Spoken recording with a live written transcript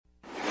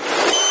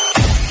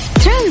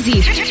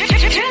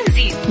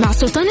ترانزيت مع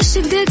سلطان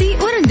الشدادي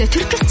ورندا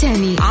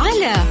تركستاني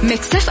على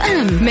ميكس اف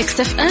ام. ميكس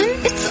اف ام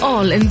it's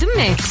all in the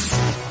mix.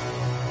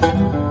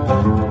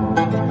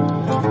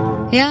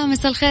 يا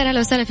مساء الخير، أهلا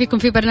وسهلا فيكم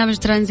في برنامج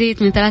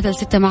ترانزيت من 3 ل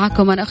 6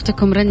 معكم أنا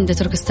أختكم رندا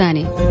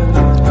تركستاني.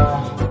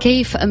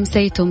 كيف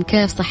أمسيتم؟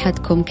 كيف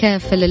صحتكم؟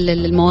 كيف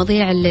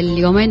المواضيع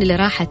اليومين اللي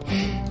راحت؟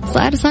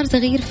 صار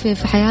تغيير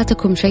في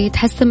حياتكم شيء؟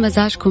 تحسن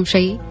مزاجكم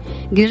شيء؟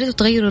 قدرتوا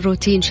تغيروا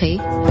الروتين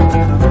شيء؟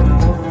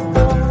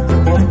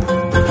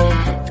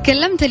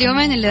 تكلمت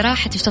اليومين اللي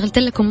راحت، اشتغلت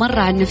لكم مرة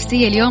عن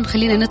النفسية. اليوم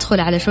خلينا ندخل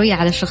على شوية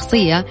على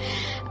الشخصية.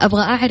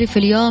 أبغى أعرف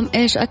اليوم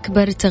إيش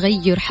أكبر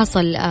تغير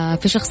حصل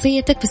في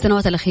شخصيتك في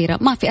السنوات الأخيرة.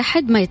 ما في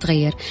أحد ما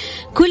يتغير،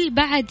 كل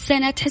بعد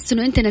سنة تحس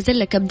إنه أنت نزل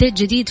لك أبديت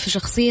جديد في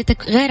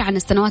شخصيتك غير عن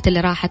السنوات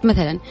اللي راحت.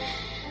 مثلا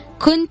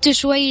كنت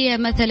شوية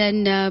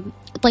مثلا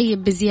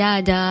طيب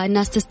بزيادة،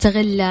 الناس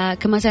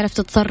تستغلك، ما تعرف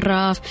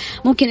تتصرف،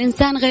 ممكن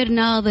إنسان غير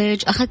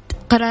ناضج، أخذت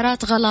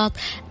قرارات غلط.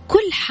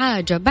 كل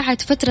حاجة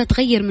بعد فترة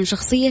تغير من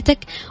شخصيتك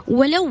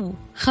ولو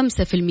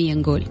 5%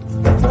 نقول.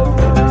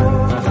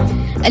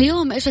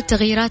 اليوم إيش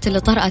التغييرات اللي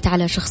طرأت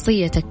على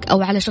شخصيتك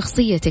أو على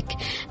شخصيتك؟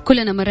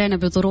 كلنا مرينا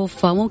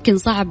بظروف ممكن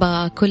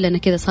صعبة، كلنا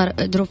كذا صار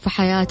ظروف في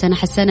حياتنا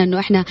حسنا أنه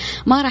إحنا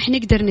ما راح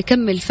نقدر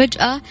نكمل.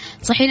 فجأة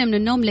صحينا من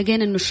النوم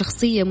لقينا أنه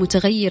الشخصية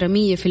متغيرة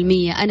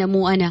 100%. أنا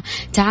مو أنا،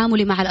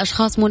 تعاملي مع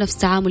الأشخاص مو نفس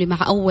تعاملي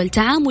مع أول،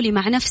 تعاملي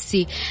مع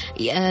نفسي،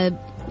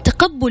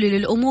 تقبلي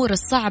للأمور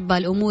الصعبة،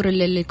 الأمور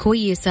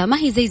الكويسة ما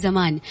هي زي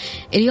زمان.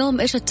 اليوم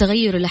إيش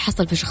التغير اللي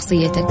حصل في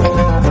شخصيتك؟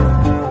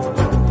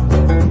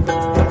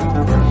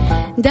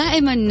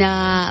 دائما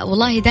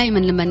والله دائما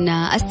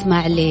لما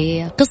أسمع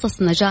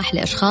لقصص نجاح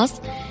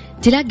لأشخاص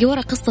تلاقي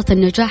ورا قصة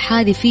النجاح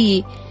هذه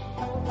في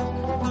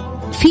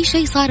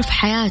شيء صار في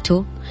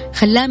حياته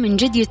خلاه من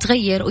جد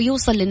يتغير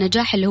ويوصل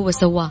للنجاح اللي هو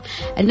سواه.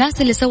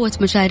 الناس اللي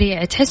سوت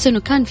مشاريع تحس انه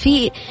كان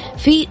في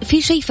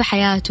شيء في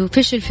حياته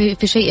فشل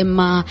في شيء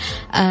ما،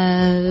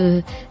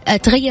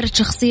 تغيرت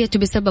شخصيته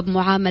بسبب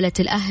معاملة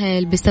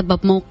الأهل، بسبب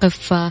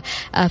موقف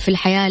في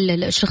الحياة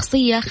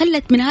الشخصية،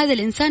 خلت من هذا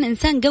الإنسان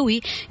إنسان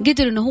قوي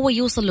قدر انه هو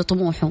يوصل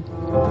لطموحه.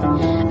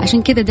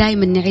 عشان كذا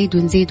دائما نعيد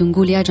ونزيد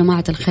ونقول يا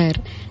جماعة الخير،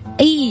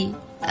 أي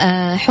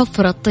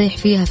حفرة تطيح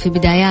فيها في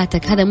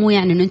بداياتك هذا مو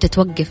يعني أنه أنت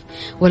توقف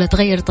ولا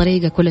تغير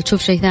طريقك ولا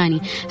تشوف شيء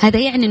ثاني. هذا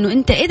يعني أنه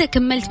أنت إذا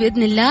كملت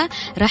بإذن الله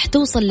راح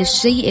توصل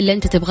للشيء اللي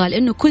أنت تبغاه،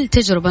 لأنه كل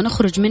تجربة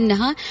نخرج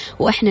منها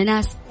وإحنا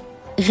ناس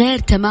غير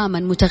تماما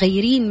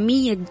متغيرين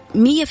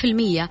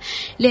 100%.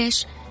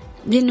 ليش؟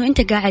 لأنه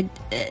أنت قاعد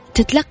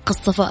تتلقى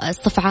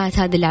الصفعات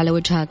هذه اللي على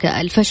وجهك،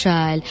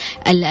 الفشل،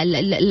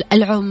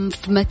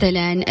 العنف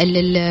مثلا،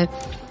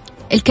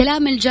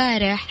 الكلام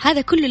الجارح،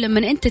 هذا كله لما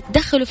أنت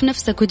تدخله في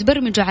نفسك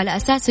وتبرمجه على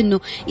أساس أنه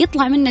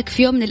يطلع منك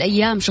في يوم من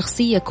الأيام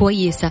شخصية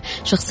كويسة،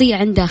 شخصية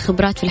عندها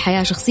خبرات في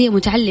الحياة، شخصية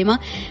متعلمة،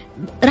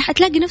 راح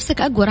تلاقي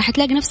نفسك أقوى، راح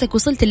تلاقي نفسك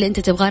وصلت اللي أنت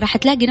تبغاه، راح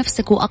تلاقي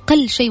نفسك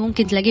وأقل شيء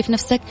ممكن تلاقيه في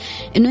نفسك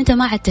أنه أنت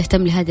ما عاد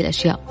تهتم لهذه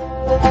الأشياء.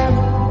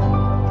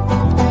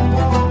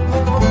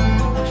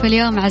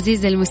 فاليوم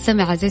عزيزي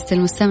المستمع، عزيزتي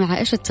المستمعة،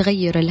 إيش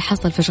التغير اللي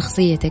حصل في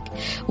شخصيتك؟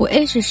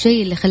 وإيش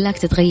الشيء اللي خلاك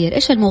تتغير؟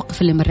 إيش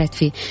الموقف اللي مريت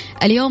فيه؟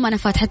 اليوم أنا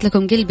فاتحت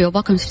لكم قلبي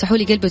وباكم تفتحوا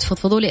لي قلبي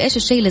وتفضفضوا لي إيش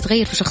الشيء اللي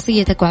تغير في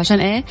شخصيتك وعشان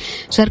إيه؟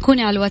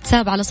 شاركوني على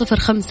الواتساب على 0548811700.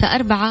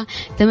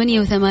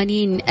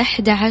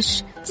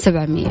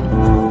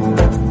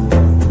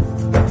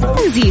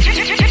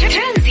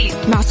 ترانزيت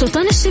مع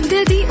سلطان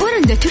الشدادي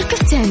ورندا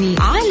تركستاني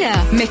على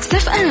ميكس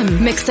اف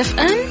ام. ميكس اف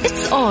ام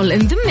it's all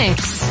in the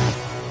mix.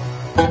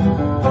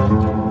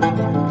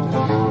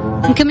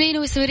 مكملين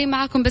وسورين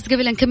معاكم، بس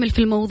قبل نكمل في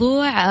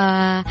الموضوع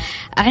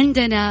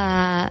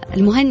عندنا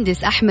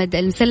المهندس أحمد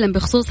المسلم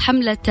بخصوص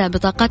حملة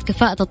بطاقات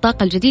كفاءة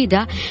الطاقة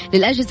الجديدة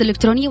للأجهزة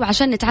الإلكترونية،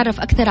 وعشان نتعرف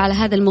أكثر على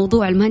هذا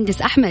الموضوع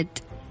المهندس أحمد.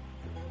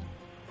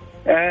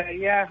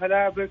 يا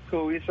هلا بك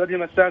ويسعد لي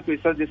مساك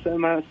ويسعد لي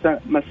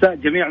مساء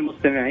جميع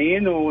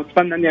المستمعين،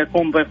 واتمنى اني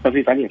اكون ضيف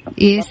خفيف عليكم.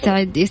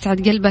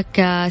 يسعد قلبك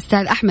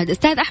استاذ احمد.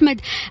 استاذ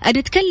احمد،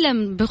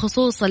 نتكلم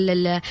بخصوص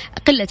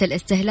قله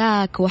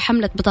الاستهلاك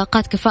وحمله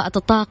بطاقات كفاءه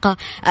الطاقه.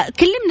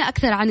 كلمنا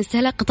اكثر عن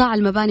استهلاك قطاع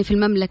المباني في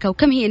المملكه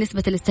وكم هي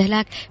نسبه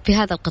الاستهلاك في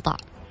هذا القطاع.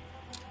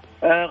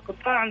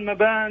 قطاع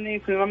المباني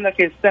في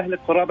المملكه يستهلك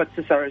قرابه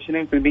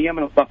 29%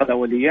 من الطاقه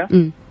الاوليه.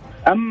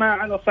 أما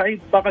على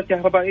صعيد الطاقة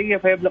الكهربائية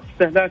فيبلغ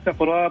استهلاكها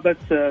قرابة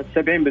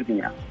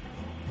 70%.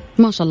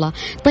 ما شاء الله.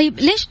 طيب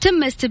ليش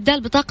تم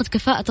استبدال بطاقة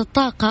كفاءة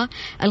الطاقة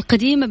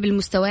القديمة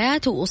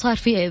بالمستويات وصار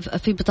في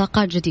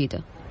بطاقات جديدة؟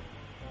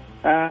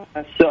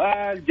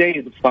 السؤال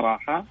جيد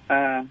بصراحة.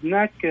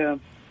 هناك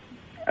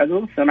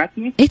ألو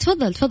سمعتني؟ إيه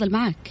تفضل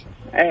معك.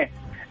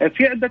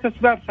 في عدة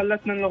أسباب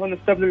خلتنا إنه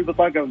نستبدل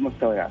البطاقة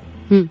بالمستويات.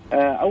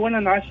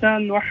 أولا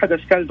عشان نوحد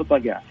أشكال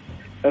البطاقات.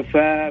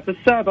 ففي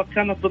السابق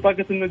كانت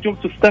بطاقة النجوم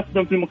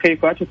تستخدم في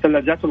المكيفات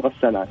والثلاجات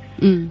والغسالات،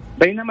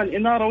 بينما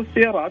الإنارة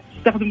والسيارات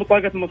تستخدم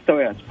بطاقة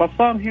المستويات،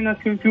 فصار هنا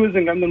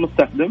كونفيوزنج عند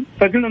المستخدم،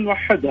 فقلنا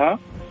نوحدها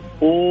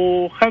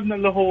وخذنا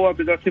اللي هو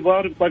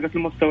بالاعتبار بطاقة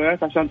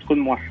المستويات عشان تكون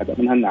موحدة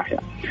من هالناحية.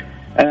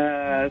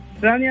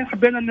 ثانيا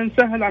حبينا أن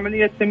نسهل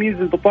عملية تمييز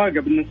البطاقة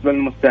بالنسبة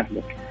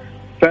للمستهلك،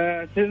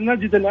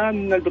 نجد الآن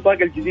أن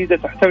البطاقة الجديدة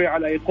تحتوي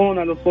على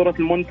أيقونة لصورة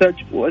المنتج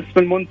واسم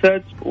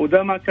المنتج،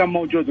 وده ما كان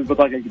موجود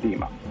بالبطاقة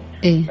القديمة.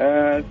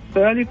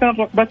 ثالثا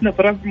رغبتنا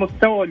في رفع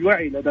مستوى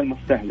الوعي لدى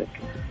المستهلك،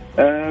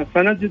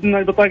 فنجد أن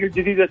البطاقة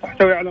الجديدة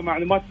تحتوي على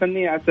معلومات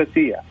فنية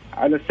أساسية،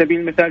 على سبيل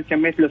المثال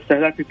كمية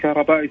الاستهلاك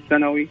الكهربائي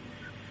السنوي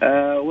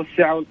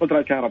والسعة والقدرة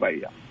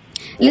الكهربائية.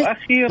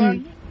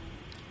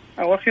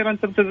 وأخيرا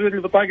تم تزويد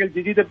البطاقة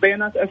الجديدة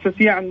ببيانات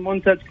أساسية عن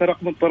المنتج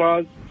كرقم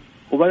الطراز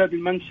وبلد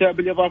المنشأ،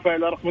 بالإضافة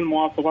إلى رقم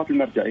المواصفات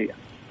المرجعية.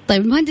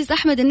 طيب مهندس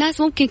أحمد،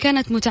 الناس ممكن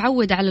كانت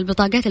متعودة على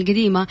البطاقات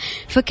القديمة،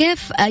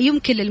 فكيف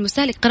يمكن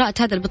للمستهلك قراءة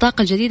هذه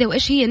البطاقة الجديدة،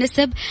 وإيش هي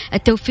نسب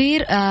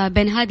التوفير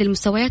بين هذه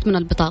المستويات من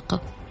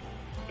البطاقة؟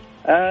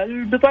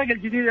 البطاقة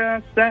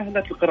الجديدة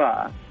سهلة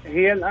القراءة،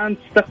 هي الآن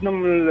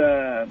تستخدم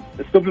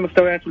أسلوب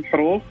المستويات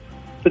والحروف،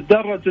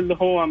 تتدرج اللي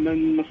هو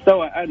من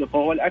مستوى ألف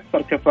وهو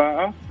الأكثر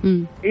كفاءة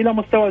إلى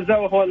مستوى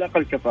زاء وهو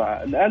الأقل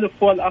كفاءة. الألف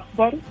هو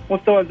الأخضر،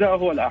 مستوى زاء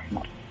هو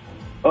الأحمر.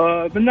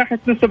 من ناحية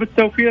نسب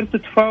التوفير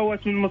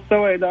تتفاوت من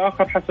مستوى إلى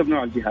آخر حسب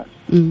نوع الجهاز.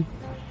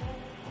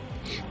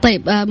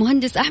 طيب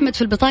مهندس أحمد،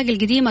 في البطاقة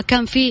القديمة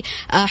كان في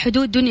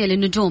حدود دنيا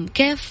للنجوم،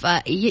 كيف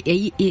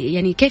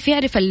يعني كيف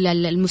يعرف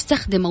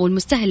المستخدم أو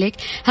المستهلك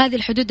هذه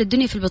الحدود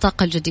الدنيا في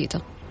البطاقة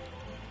الجديدة؟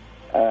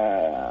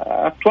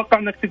 أتوقع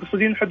أنك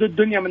تقصدين حدود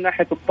دنيا من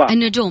ناحية الطاقة.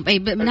 النجوم أي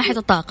من ناحية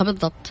الطاقة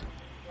بالضبط.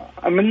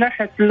 من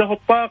ناحية له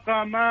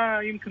الطاقة ما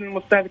يمكن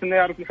المستهلك أنه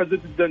يعرف حدود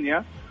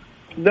الدنيا،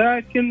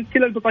 لكن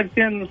كلا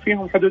البطاقتين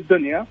فيهم حدود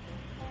دنيا.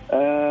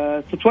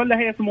 تتولى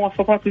هيئة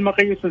المواصفات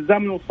المقاييس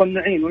الزام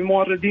المصنعين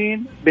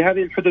والموردين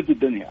بهذه الحدود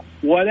الدنيا،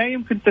 ولا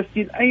يمكن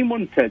تسجيل أي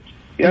منتج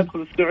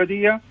يدخل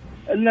السعودية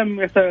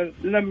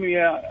لم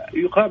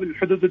يقابل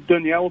الحدود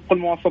الدنيا وفق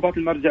المواصفات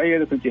المرجعية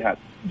لكل جهاز.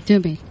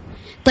 جميل.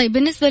 طيب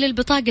بالنسبة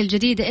للبطاقة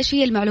الجديدة، إيش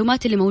هي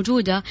المعلومات اللي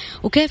موجودة،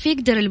 وكيف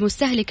يقدر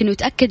المستهلك إنه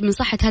يتأكد من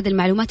صحة هذه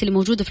المعلومات اللي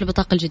موجودة في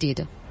البطاقة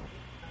الجديدة؟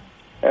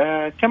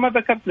 كما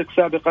ذكرت لك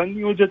سابقا،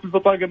 يوجد في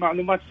البطاقة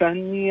معلومات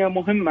فنية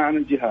مهمة عن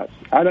الجهاز،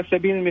 على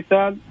سبيل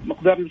المثال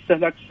مقدار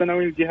الاستهلاك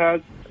السنوي للجهاز،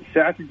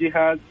 سعة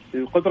الجهاز،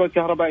 القدرة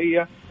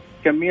الكهربائية،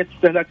 كمية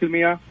استهلاك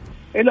المياه،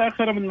 إلى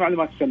آخره من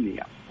المعلومات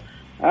الفنية.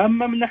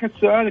 أما من ناحية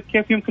سؤالك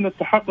كيف يمكن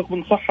التحقق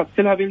من صحة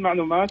كل هذه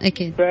المعلومات،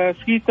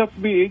 ففي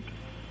تطبيق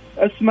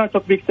اسمه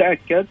تطبيق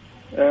تأكد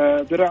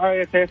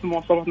برعاية هيئة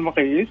المواصفات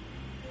المقاييس،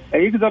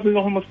 يقدر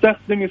له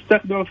المستخدم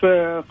يستخدمه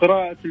في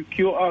قراءة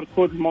الQR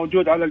كود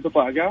الموجود على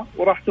البطاقة،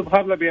 وراح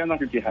تظهر له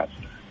بيانات الجهاز،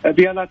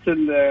 بيانات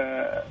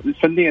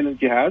الفنية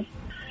للجهاز.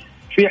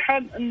 في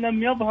حال أن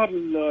لم يظهر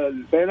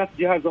بيانات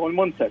الجهاز أو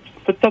المنتج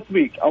في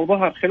التطبيق أو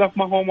ظهر خلاف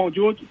ما هو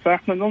موجود،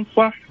 فإحنا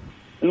ننصح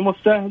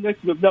المستهلك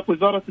بإبلاغ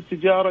وزارة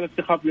التجارة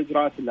لاتخاذ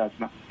الإجراءات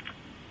اللازمة.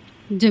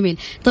 جميل.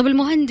 طب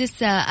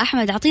المهندس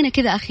أحمد، أعطينا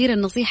كذا أخيرا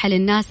نصيحة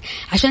للناس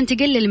عشان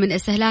تقلل من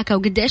استهلاكها،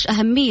 وقد إيش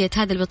أهمية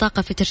هذه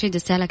البطاقة في ترشيد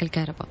استهلاك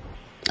الكهرباء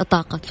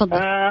الطاقة. تفضل.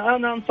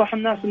 أنا أنصح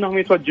الناس أنهم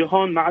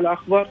يتوجهون مع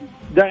الأخضر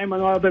دائما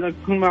وأبدا،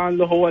 يكون مع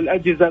اللي هو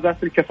الأجهزة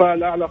ذات الكفاءة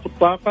الأعلى في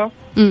الطاقة،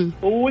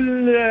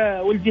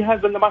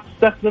 والجهاز اللي ما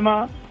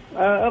تستخدمه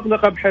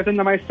أغلقه بحيث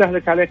أنه ما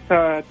يستهلك عليك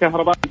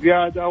كهرباء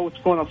زيادة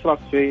وتكون أسرع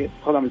في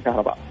استخدام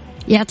الكهرباء.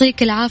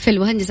 يعطيك العافية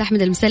المهندس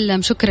أحمد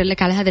المسلم، شكرا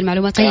لك على هذه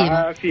المعلومات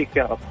الطيبة. فيك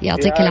يا رب.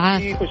 يعطيك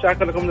العافية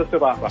وشكرا لكم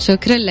للاستضافة.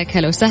 شكرا لك،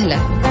 هلا وسهلا.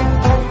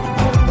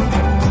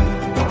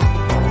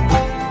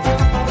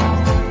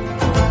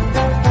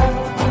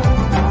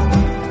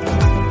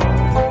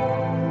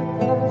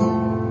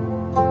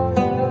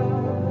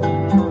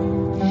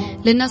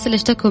 للناس اللي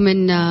اشتكوا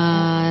من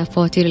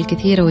فواتير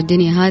الكثيرة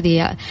والدنيا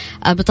هذه،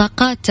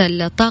 بطاقات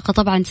الطاقة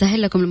طبعا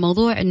سهل لكم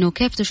الموضوع انه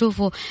كيف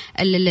تشوفوا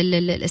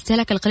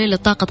الاستهلاك القليل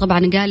للطاقة.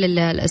 طبعا قال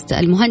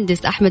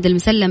المهندس أحمد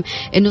المسلم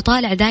انه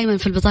طالع دائما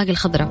في البطاقة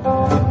الخضراء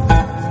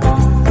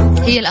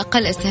هي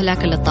الأقل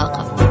استهلاكا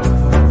للطاقة.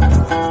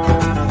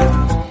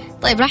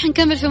 طيب راح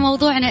نكمل في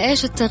موضوعنا،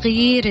 ايش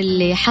التغيير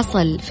اللي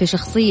حصل في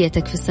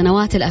شخصيتك في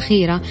السنوات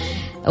الأخيرة،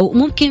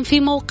 وممكن في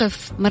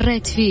موقف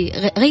مريت فيه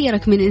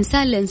غيرك من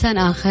إنسان لإنسان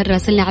آخر.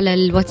 راسلنا على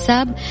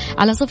الواتساب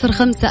على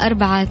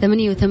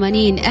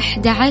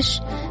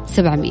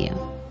 0548811700.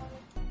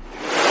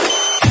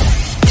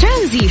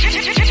 ترانزيت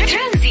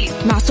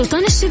مع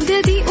سلطان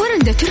الشدادي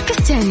ورندا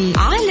تركستاني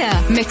على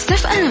ميكس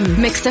اف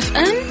ام. ميكس اف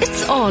ام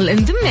it's all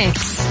in the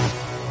mix.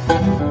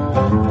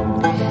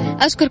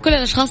 أشكر كل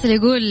الأشخاص اللي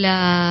يقول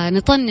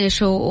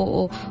نطنش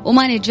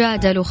وما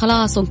نتجادل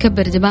وخلاص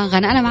ونكبر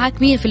دماغنا. أنا معاك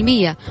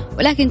 100%،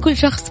 ولكن كل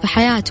شخص في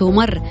حياته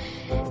مر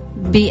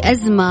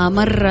بأزمة،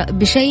 مر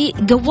بشيء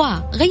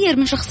قواه، غير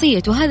من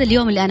شخصيته. هذا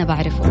اليوم اللي أنا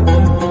بعرفه.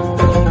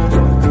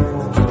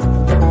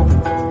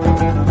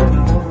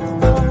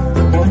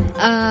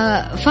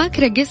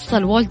 فاكرة قصة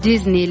الوالت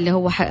ديزني اللي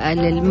هو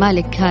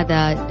المالك،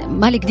 هذا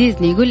مالك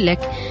ديزني، يقول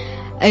لك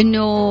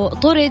انه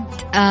طرد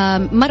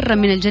مرة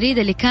من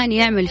الجريدة اللي كان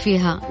يعمل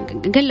فيها.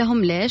 قال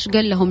لهم ليش؟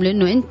 قال لهم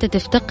لانه انت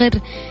تفتقر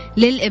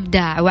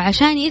للابداع،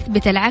 وعشان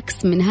يثبت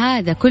العكس من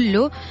هذا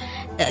كله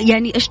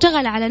يعني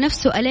اشتغل على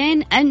نفسه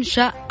الين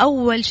انشأ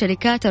اول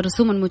شركات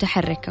الرسوم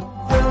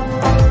المتحركة.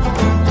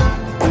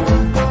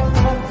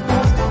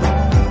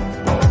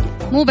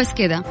 مو بس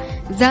كذا،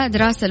 زاد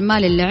رأس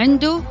المال اللي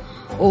عنده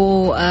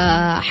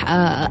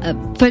وفجأة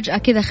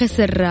كذا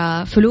خسر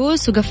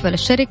فلوس وقفل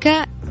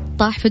الشركة،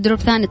 طاح في دروب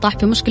ثاني، طاح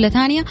في مشكلة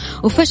ثانية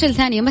وفشل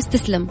ثانية، ما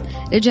استسلم،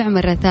 رجع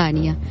مرة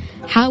ثانية،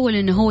 حاول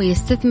إنه هو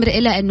يستثمر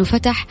إلى إنه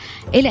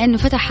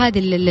فتح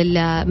هذه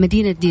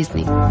مدينة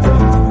ديزني.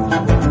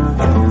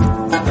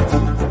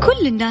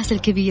 كل الناس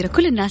الكبيرة،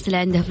 كل الناس اللي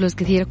عندها فلوس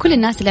كثيرة، كل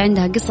الناس اللي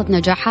عندها قصة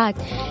نجاحات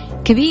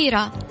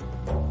كبيرة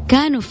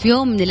كانوا في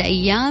يوم من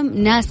الأيام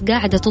ناس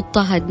قاعدة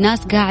تضطهد،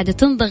 ناس قاعدة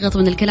تنضغط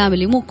من الكلام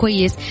اللي مو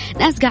كويس،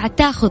 ناس قاعدة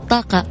تاخذ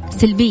طاقة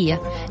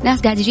سلبية،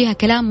 ناس قاعدة يجيها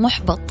كلام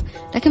محبط،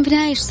 لكن في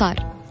النهاية إيش صار؟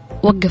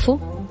 وقفوا،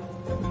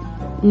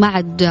 ما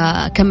عاد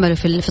كملوا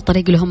في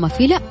الطريق اللي هم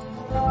فيه. لا،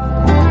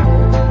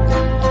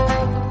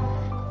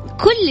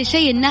 كل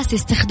شيء الناس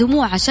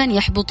يستخدموه عشان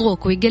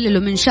يحبطوك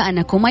ويقللوا من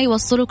شأنك وما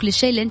يوصلوك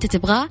للشيء اللي انت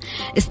تبغاه،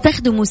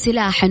 استخدموا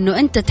سلاح انه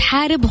انت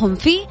تحاربهم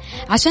فيه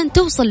عشان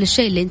توصل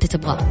للشيء اللي انت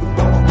تبغاه.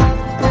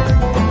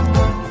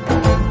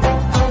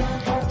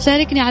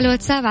 شاركني على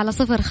الواتساب على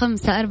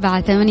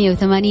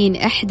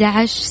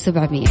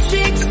 0548811700.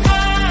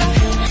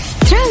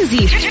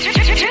 ترانزيت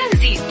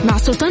مع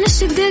سلطان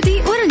الشدادي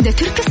ورندا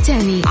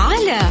تركستاني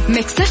على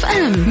ميكس اف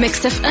ام.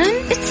 ميكس اف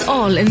ام it's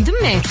all in the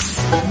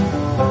mix.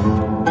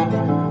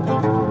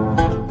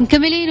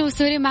 مكملين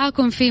وسورين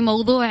معاكم في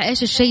موضوع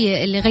إيش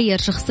الشيء اللي غير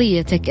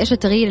شخصيتك، إيش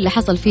التغيير اللي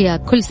حصل فيها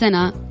كل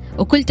سنة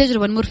وكل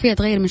تجربة نمر فيها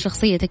تغير من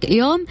شخصيتك.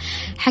 اليوم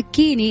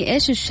حكيني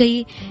إيش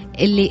الشيء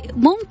اللي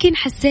ممكن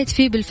حسيت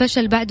فيه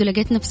بالفشل بعده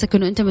لقيت نفسك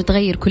إنه أنت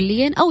متغير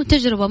كليا، أو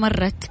تجربة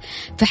مرت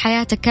في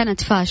حياتك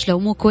كانت فاشلة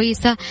ومو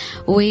كويسة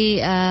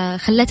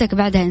وخلتك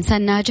بعدها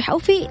إنسان ناجح، أو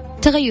في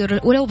تغير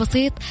ولو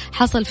بسيط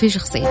حصل في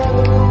شخصيتك.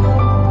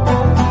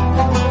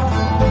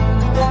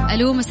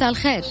 ألو، مساء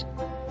الخير.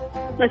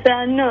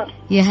 مساء النور.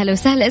 يا هلا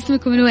وسهلا،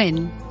 اسمك من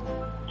وين؟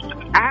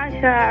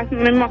 عائشة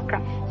من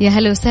مكة. يا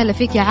هلا وسهلا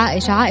فيك يا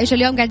عائشة. عائشة،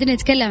 اليوم قاعدين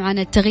نتكلم عن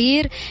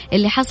التغيير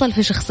اللي حصل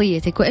في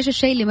شخصيتك، وإيش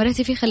الشيء اللي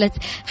مريتي فيه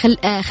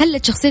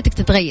خلت شخصيتك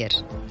تتغير.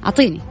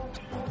 أعطيني.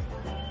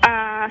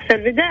 في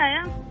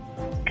البداية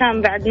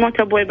كان بعد موت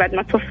أبوي، بعد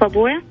ما توفى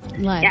أبوي،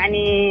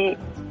 يعني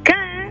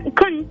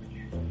كنت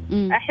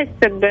أحس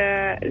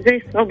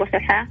زي صعوبة في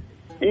الحياة،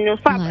 إنه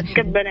صعب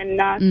أتقبل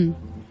الناس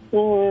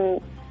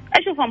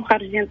وأشوفهم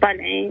خارجين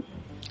طالعين،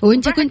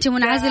 وأنت كنت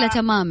منعزلة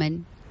تماما.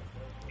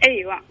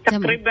 أيوة،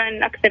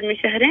 تقريبا أكثر من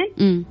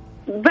شهرين.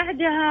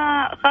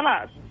 بعدها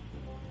خلاص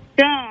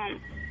يوم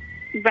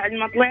بعد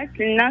ما طلعت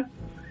للناس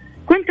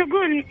كنت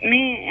أقول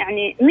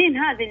مين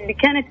هذه اللي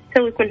كانت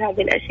تسوي كل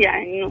هذه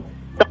الأشياء، إنه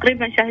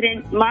تقريبا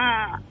شهرين ما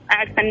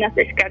أعرف الناس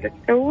إيش قاعدة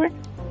تسوي.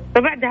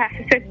 فبعدها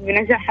حسيت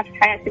بنجاح في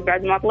حياتي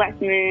بعد ما طلعت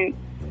من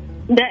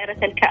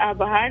دائرة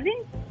الكآبة هذه،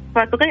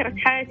 فتغيرت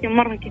حياتي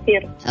مرة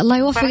كثير. الله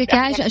يوفقك يا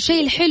عائشة.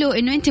 الشيء الحلو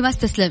إنه أنت ما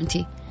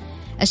استسلمتي،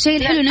 الشيء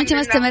الحلو إنه أنت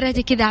ما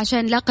استمرتي كذا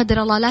عشان لا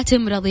قدر الله لا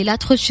تمرضي، لا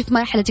تخش في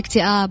مرحلة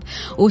اكتئاب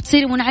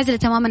وتصيري منعزلة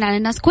تماما عن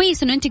الناس.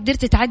 كويس إنه أنت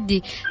قدرتي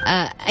تعدي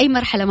أي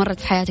مرحلة مرت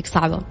في حياتك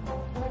صعبة.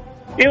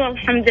 أيوة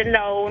الحمد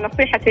لله.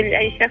 ونصيحتي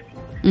لأي شخص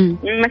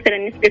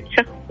مثلا نفقد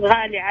شخص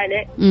غالي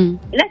عليه،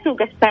 لا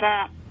توقف،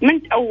 ترى ما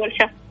أنت أول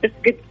شخص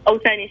تفقد أو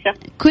ثاني شخص،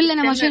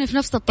 كلنا ماشيين في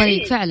نفس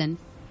الطريق. فعلا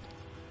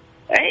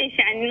عيش،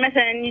 يعني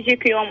مثلا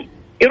يجيك يوم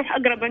يروح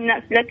أقرب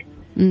الناس لك،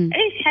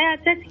 عيش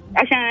حياتك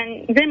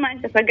عشان زي ما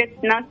أنت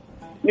فقدت ناس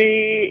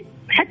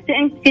حتى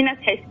أنت في ناس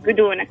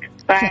حيفقدونك،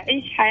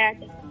 فعيش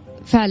حياتك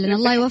فعلا.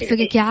 الله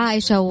يوفقك يا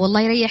عائشة،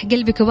 والله يريح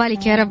قلبك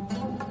وبالك يا رب.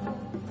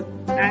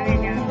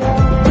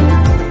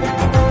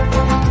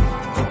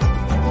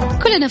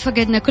 كلنا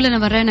فقدنا، كلنا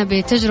مرينا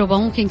بتجربة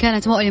ممكن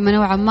كانت مؤلمة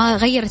نوعا ما،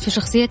 غيرت في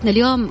شخصيتنا.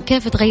 اليوم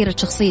كيف تغيرت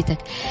شخصيتك؟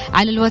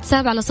 على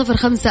الواتساب على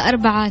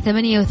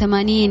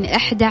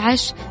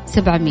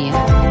 0548811700.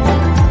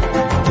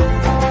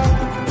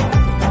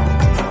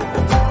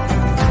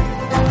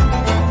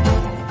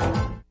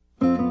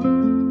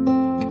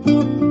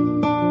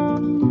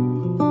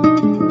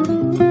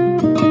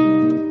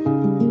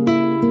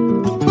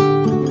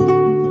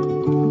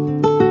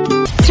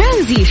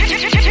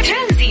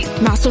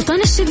 مع سلطان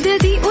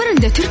الشدادي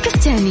ورندا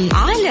تركستاني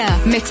على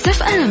ميكس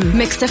اف ام.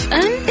 ميكس اف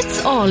ام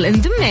it's all in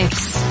the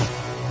mix.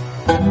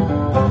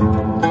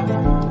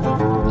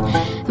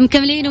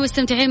 مكملين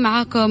ومستمتعين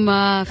معاكم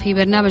في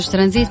برنامج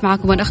ترانزيت،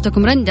 معاكم من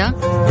أختكم رندا.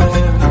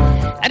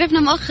 عرفنا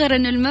مؤخرا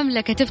أن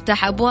المملكة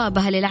تفتح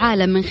أبوابها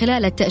للعالم من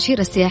خلال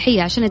التأشيرة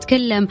السياحية. عشان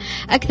نتكلم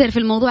أكثر في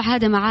الموضوع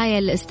هذا معايا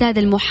الأستاذ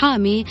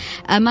المحامي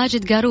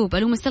ماجد قاروب.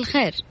 ألو، مساء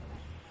الخير.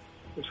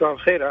 مساء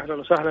الخير، أهلا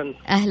وسهلا.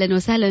 أهلا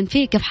وسهلا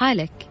فيك، كيف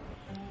حالك؟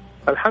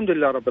 الحمد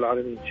لله رب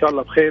العالمين، إن شاء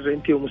الله بخير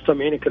أنت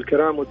ومستمعينك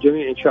الكرام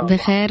والجميع إن شاء الله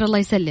بخير. الله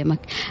يسلمك.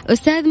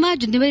 أستاذ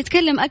ماجد، نبي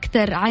نتكلم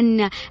أكثر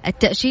عن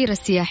التأشيرة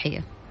السياحية.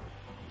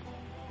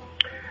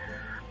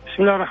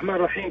 بسم الله الرحمن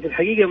الرحيم. في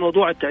الحقيقة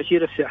موضوع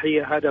التأشيرة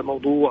السياحية هذا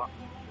موضوع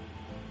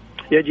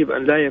يجب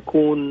أن لا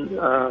يكون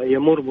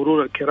يمر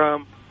مرور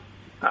الكرام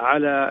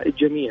على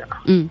الجميع،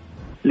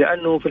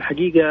 لأنه في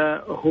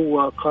الحقيقة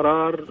هو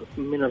قرار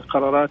من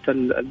القرارات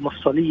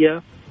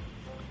المفصلية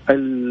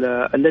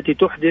التي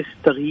تحدث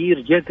تغيير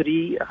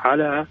جذري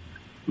على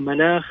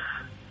مناخ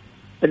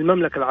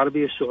المملكة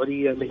العربية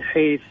السعودية من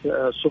حيث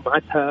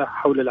سمعتها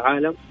حول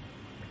العالم،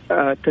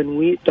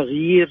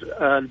 تغيير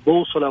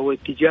البوصلة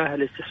واتجاه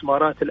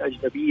الاستثمارات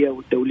الأجنبية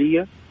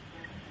والدولية،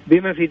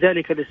 بما في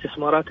ذلك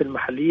الاستثمارات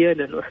المحلية،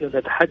 لأنه إحنا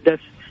نتحدث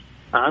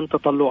عن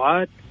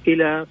تطلعات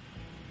إلى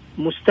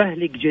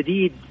مستهلك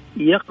جديد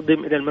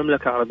يقدم إلى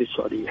المملكة العربية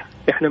السعودية.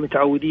 إحنا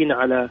متعودين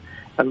على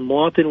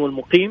المواطن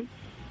والمقيم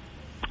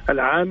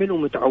العامل،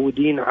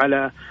 ومتعودين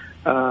على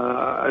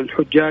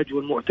الحجاج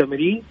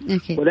والمعتمرين،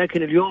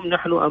 ولكن اليوم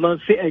نحن أمام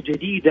فئة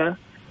جديدة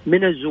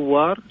من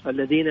الزوار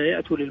الذين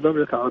يأتوا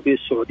للمملكة العربية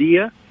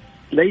السعودية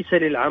ليس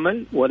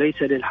للعمل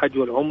وليس للحج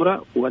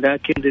والعمرة،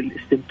 ولكن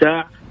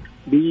للاستمتاع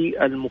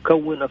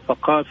بالمكون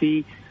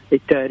الثقافي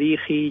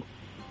التاريخي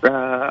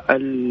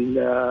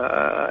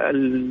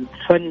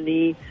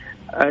الفني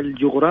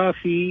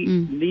الجغرافي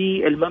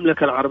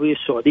للمملكة العربية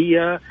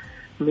السعودية،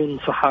 من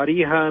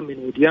صحاريها، من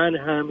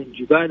وديانها، من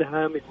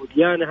جبالها، من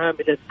وديانها،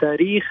 من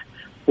التاريخ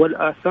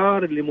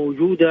والآثار اللي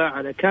موجودة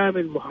على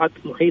كامل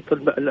محيط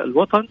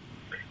الوطن،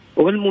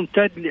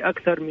 والممتد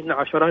لأكثر من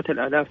عشرات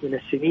الآلاف من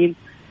السنين،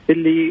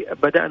 اللي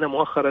بدأنا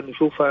مؤخرا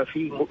نشوفها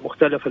في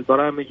مختلف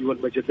البرامج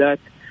والمجلات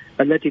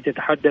التي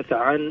تتحدث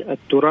عن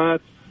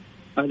التراث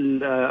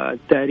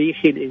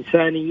التاريخي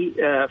الإنساني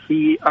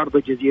في أرض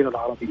الجزيرة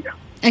العربية.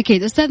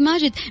 أكيد. أستاذ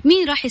ماجد،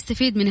 مين راح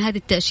يستفيد من هذه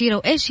التأشيرة،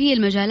 وإيش هي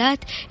المجالات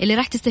اللي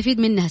راح تستفيد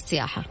منها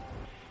السياحة؟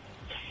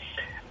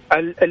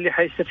 اللي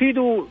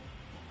حيستفيدوا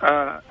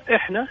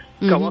إحنا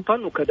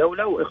كوطن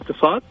وكدولة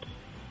واقتصاد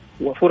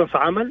وفرص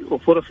عمل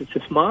وفرص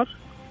استثمار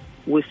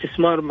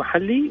واستثمار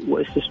محلي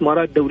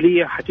واستثمارات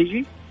دولية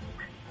حتيجي،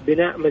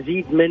 بناء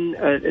مزيد من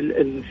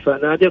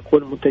الفنادق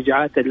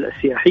والمنتجعات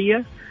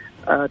السياحية،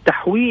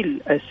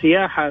 تحويل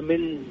السياحة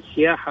من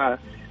سياحة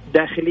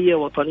داخلية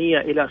وطنية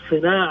إلى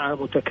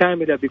صناعة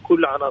متكاملة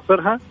بكل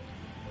عناصرها،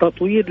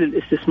 تطوير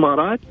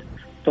للاستثمارات،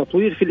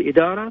 تطوير في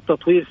الإدارة،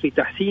 تطوير في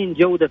تحسين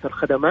جودة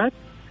الخدمات.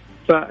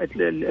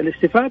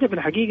 فالاستفادة في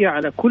الحقيقة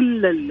على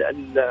كل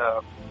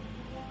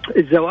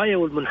الزوايا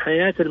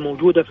والمنحنيات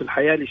الموجودة في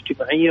الحياة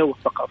الاجتماعية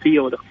والثقافية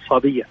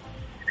والاقتصادية.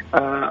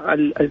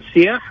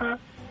 السياحة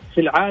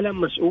في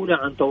العالم مسؤولة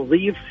عن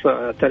توظيف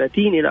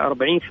 30 إلى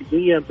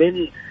 40%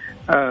 من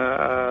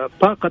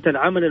طاقة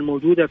العمل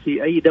الموجودة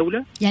في أي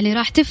دولة. يعني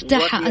راح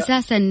تفتح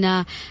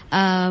أساسا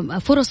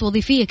فرص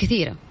وظيفية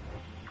كثيرة،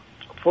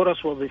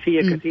 فرص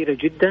وظيفية كثيرة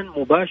جدا،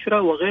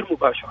 مباشرة وغير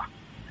مباشرة،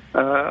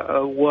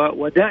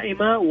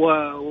 ودائمة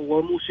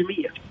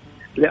وموسمية،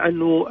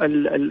 لأنه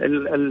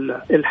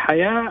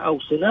الحياة أو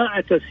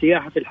صناعة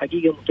السياحة في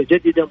الحقيقة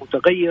متجددة،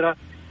 متغيرة،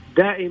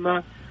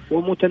 دائمة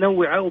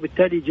ومتنوعة،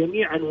 وبالتالي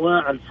جميع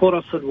أنواع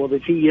الفرص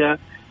الوظيفية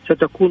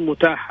ستكون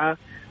متاحة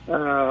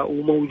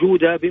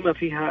وموجودة، بما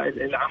فيها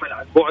العمل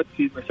عن بعد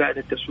في مسائل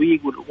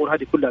التسويق والأمور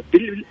هذه كلها،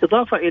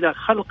 بالإضافة إلى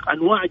خلق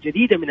أنواع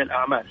جديدة من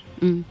الأعمال.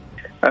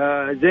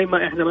 زي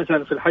ما إحنا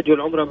مثلا في الحج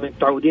والعمرة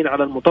متعودين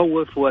على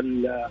المطوف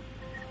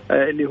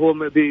اللي هو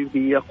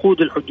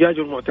بيقود الحجاج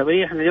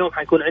والمعتمرين، احنا اليوم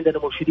حيكون عندنا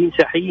مرشدين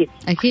سياحيين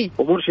أكيد،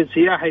 ومرشد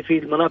سياحي في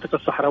المناطق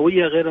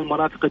الصحراوية غير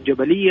المناطق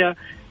الجبلية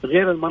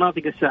غير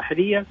المناطق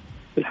الساحلية.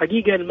 في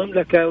الحقيقة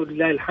المملكة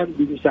ولله الحمد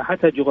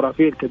بمساحتها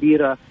الجغرافية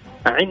الكبيرة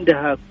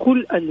عندها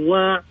كل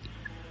أنواع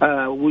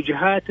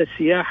وجهات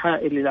السياحة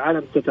اللي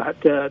العالم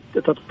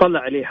تتطلع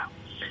عليها.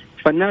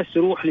 فالناس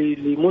تروح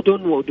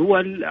لمدن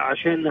ودول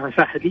عشانها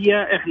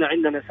ساحلية، احنا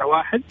عندنا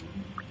سواحل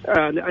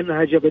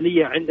لأنها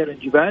جبلية عندنا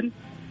الجبال،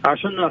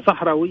 عشانها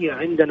صحراوية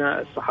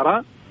عندنا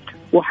الصحراء،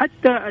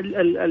 وحتى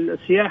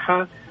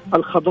السياحة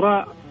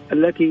الخضراء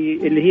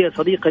اللي هي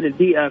صديقة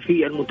للبيئة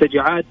في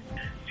المنتجعات،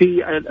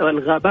 في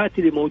الغابات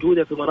اللي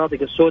موجودة في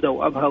مناطق السوداء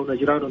وأبها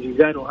ونجران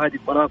وجيزان وهذه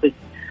المناطق،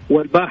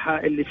 والباحة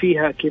اللي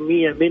فيها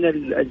كمية من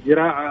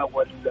الزراعة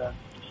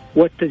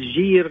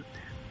والتشجير،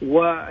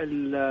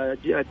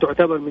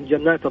 وتعتبر من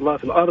جنات الله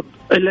في الأرض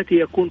التي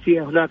يكون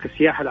فيها هناك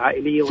السياحة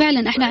العائلية.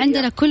 فعلا احنا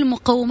عندنا كل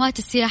مقومات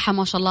السياحة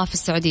ما شاء الله في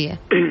السعودية.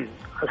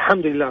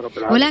 الحمد لله رب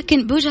العالمين.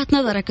 ولكن بوجهة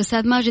نظرك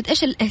أستاذ ماجد،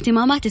 إيش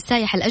الاهتمامات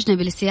السائح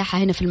الأجنبي للسياحة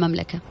هنا في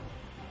المملكة؟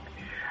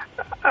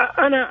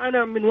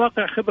 أنا من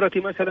واقع خبرتي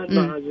مثلا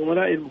مع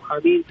زملائي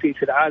المحامين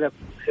في العالم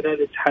خلال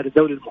الاتحاد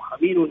الدولي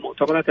للمحامين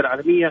والمؤتمرات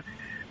العالمية،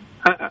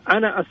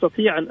 أنا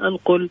أستطيع أن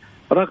أنقل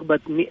رغبة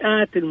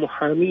مئات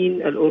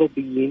المحامين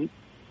الأوروبيين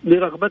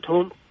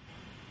لرغبتهم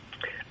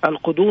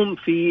القدوم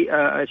في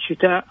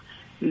الشتاء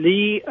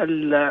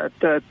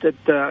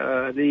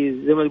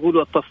زي ما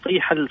يقولوا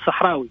التسطيح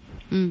الصحراوي،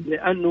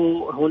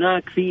 لأنه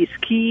هناك في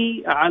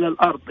سكي على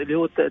الأرض، اللي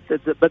هو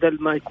بدل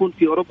ما يكون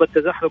في أوروبا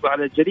التزحلق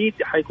على الجليد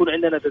حيكون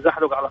عندنا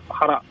تزحلق على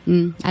الصحراء،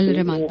 على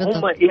الرمال.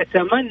 هم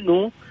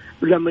يتمنوا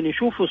لما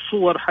يشوفوا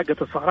الصور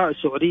حقت الصحراء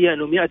السعودية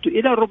أنهم يأتوا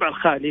إلى الربع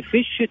الخالي في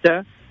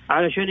الشتاء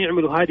علشان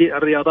يعملوا هذه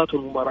الرياضات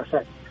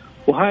والممارسات.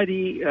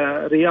 وهذه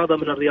رياضة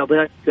من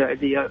الرياضات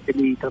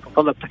اللي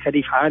تتطلب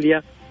تكاليف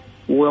عالية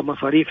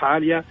ومصاريف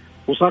عالية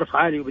وصرف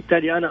عالي،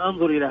 وبالتالي أنا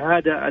أنظر إلى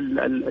هذا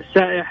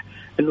السائح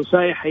أنه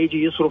سائح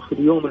هيجي يصرف في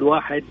اليوم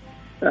الواحد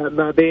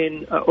ما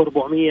بين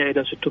 400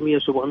 إلى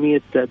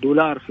 600-700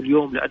 دولار في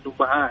اليوم، لأنه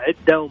معاه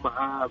عدة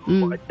ومعاه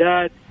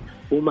معدات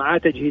ومعاه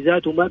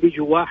تجهيزات، وما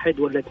بيجوا واحد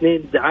ولا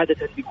اثنين، عادة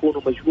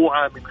بيكونوا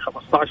مجموعة من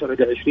 15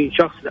 إلى 20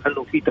 شخص،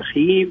 لأنه في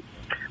تخييم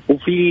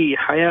وفي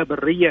حياة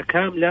برية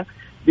كاملة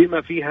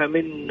بما فيها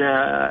من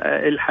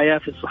الحياة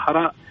في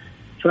الصحراء.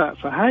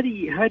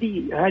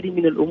 فهذه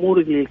من الأمور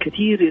اللي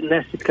كثير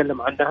الناس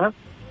تتكلم عنها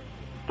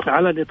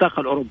على النطاق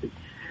الأوروبي.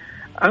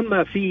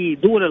 أما في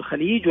دول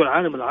الخليج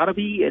والعالم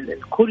العربي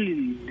الكل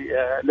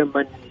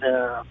لما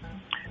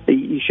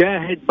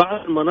يشاهد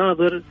بعض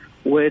المناظر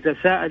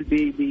ويتساءل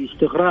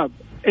باستغراب،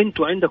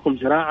 أنتوا عندكم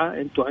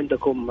زراعة، أنتوا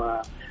عندكم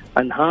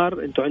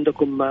أنهار، أنتوا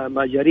عندكم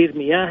مجارير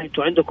مياه،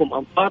 أنتوا عندكم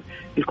أمطار.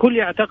 الكل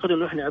يعتقد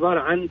أنه إحنا عبارة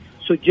عن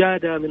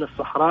سجادة من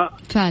الصحراء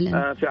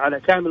فعلا على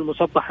كامل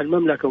مسطح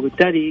المملكة،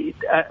 وبالتالي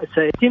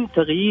سيتم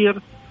تغيير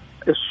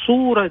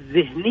الصورة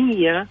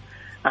الذهنية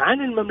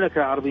عن المملكة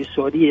العربية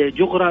السعودية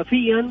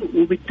جغرافيا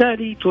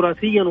وبالتالي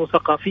تراثيا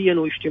وثقافيا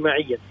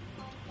واجتماعيا.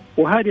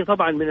 وهذه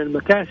طبعا من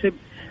المكاسب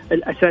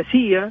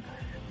الأساسية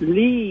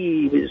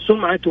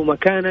لسمعة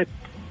ومكانة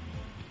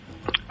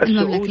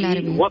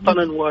السعودي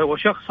وطنا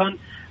وشخصا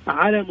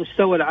على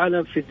مستوى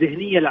العالم في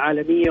الذهنية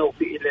العالمية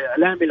وفي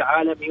الإعلام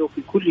العالمي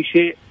وفي كل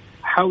شيء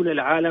حول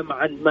العالم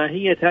عن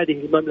ماهية هذه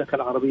المملكة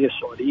العربية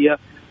السعودية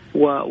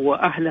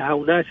وأهلها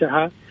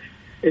وناسها،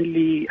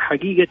 اللي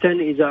حقيقة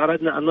إذا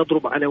أردنا أن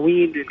نضرب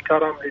عناوين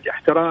للكرم،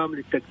 للاحترام،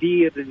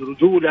 للتقدير،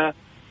 للرجولة،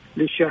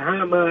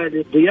 للشهامة،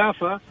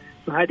 للضيافة،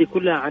 فهذه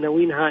كلها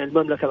عناوينها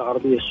المملكة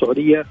العربية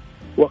السعودية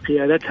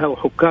وقيادتها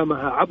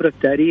وحكامها عبر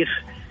التاريخ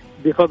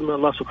بفضل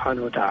الله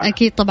سبحانه وتعالى.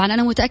 أكيد طبعا،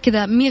 أنا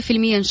متأكدة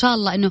 100% إن شاء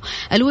الله أنه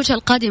الوجهة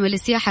القادمة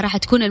للسياحة راح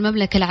تكون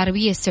المملكة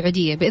العربية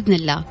السعودية بإذن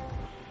الله.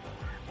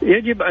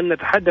 يجب أن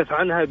نتحدث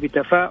عنها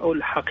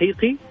بتفاؤل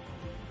حقيقي،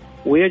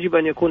 ويجب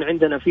أن يكون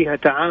عندنا فيها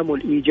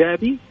تعامل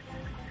إيجابي.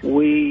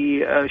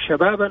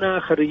 وشبابنا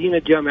خريجين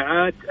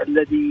الجامعات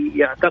الذي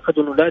يعتقد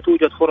أنه لا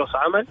توجد فرص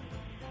عمل،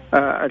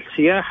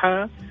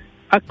 السياحة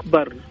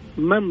أكبر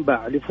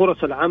منبع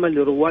لفرص العمل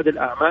لرواد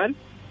الأعمال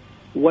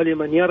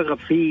ولمن يرغب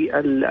في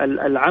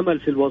العمل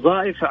في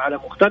الوظائف على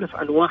مختلف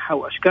أنواعها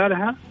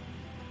وأشكالها.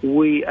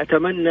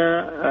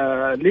 وأتمنى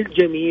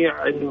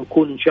للجميع أن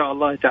يكون إن شاء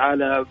الله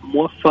تعالى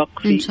موفق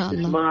في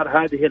استثمار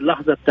هذه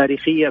اللحظة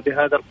التاريخية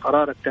بهذا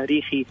القرار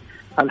التاريخي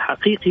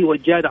الحقيقي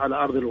والجاد على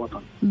أرض الوطن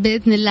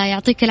بإذن الله.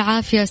 يعطيك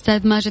العافية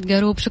أستاذ ماجد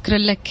قروب، شكرا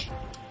لك.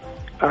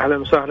 أهلا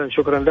وسهلا،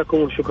 شكرا لكم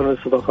وشكرا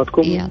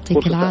لاستضافتكم.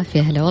 يعطيك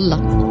العافية. هلا والله.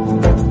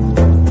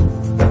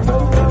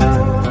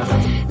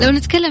 لو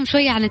نتكلم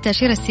شوية عن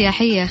التأشيرة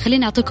السياحية،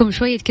 خليني أعطيكم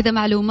شوية كذا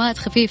معلومات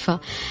خفيفة.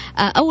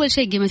 أول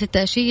شيء قيمة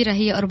التأشيرة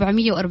هي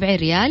 440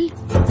 ريال،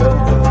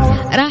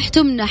 راح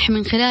تمنح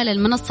من خلال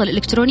المنصة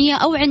الإلكترونية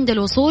أو عند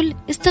الوصول،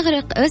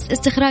 استغرق بس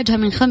استخراجها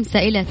من 5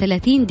 إلى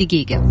 30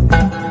 دقيقة.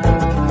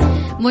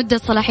 مدة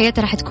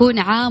صلاحيتها راح تكون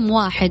عام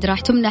واحد، راح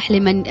تمنح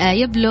لمن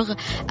يبلغ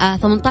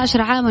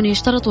 18 عاما،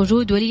 ويشترط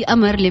وجود ولي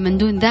أمر لمن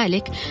دون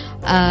ذلك.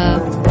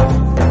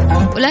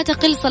 ولا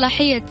تقل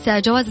صلاحية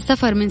جواز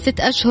السفر من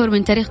 6 أشهر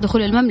من تاريخ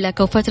دخول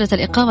المملكة، وفترة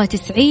الإقامة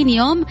 90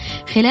 يوم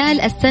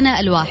خلال السنة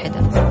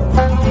الواحدة.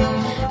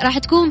 راح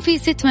تكون في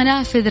 6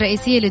 منافذ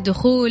رئيسية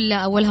للدخول،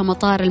 أولها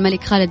مطار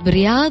الملك خالد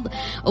بالرياض،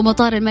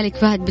 ومطار الملك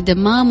فهد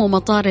بالدمام،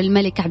 ومطار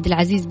الملك عبد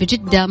العزيز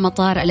بجدة،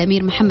 مطار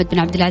الأمير محمد بن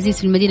عبد العزيز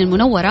في المدينة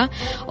المنورة،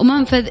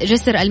 ومنفذ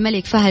جسر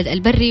الملك فهد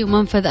البري،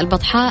 ومنفذ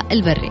البطحاء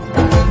البري.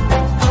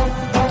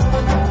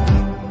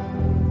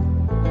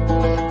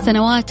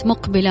 سنوات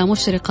مقبلة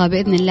مشرقة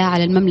بإذن الله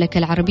على المملكة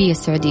العربية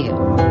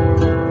السعودية.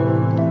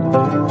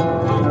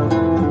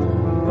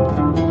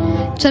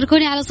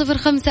 شاركوني على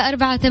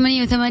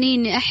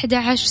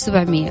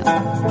 0548811700.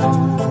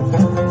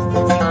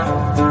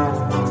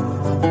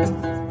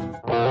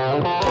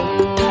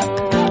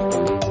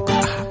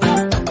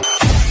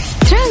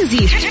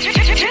 ترانزيت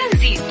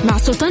مع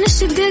سلطان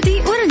الشدادي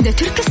ورندا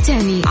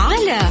تركستاني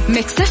على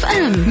ميكس اف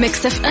ام.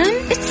 ميكس اف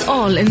ام it's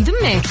all in the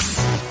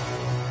mix.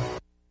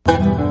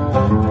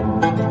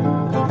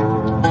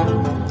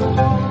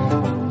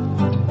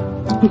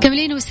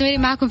 مكملين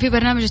ومستمرين معكم في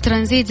برنامج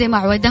ترانزيت زي ما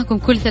عودناكم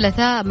كل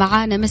ثلاثاء.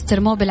 معانا مستر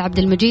موبل عبد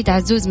المجيد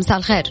عزوز، مساء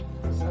الخير.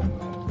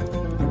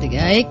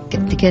 دقائق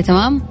انت كده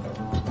تمام؟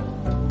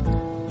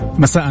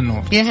 مساء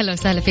النور. يا هلا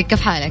وسهلا فيك،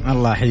 كيف حالك؟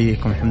 الله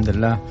يحييكم، الحمد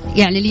لله.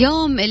 يعني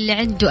اليوم اللي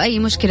عنده أي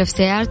مشكلة في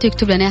سيارته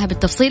يكتب لنا إياها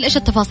بالتفصيل، إيش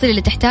التفاصيل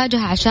اللي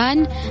تحتاجها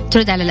عشان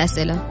ترد على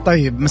الأسئلة؟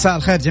 طيب مساء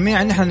الخير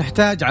جميعا. نحن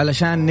نحتاج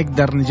علشان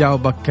نقدر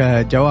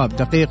نجاوبك جواب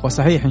دقيق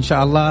وصحيح إن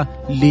شاء الله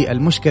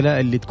للمشكلة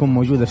اللي تكون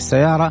موجودة في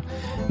السيارة،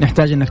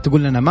 نحتاج أنك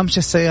تقول لنا ممشى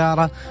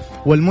السيارة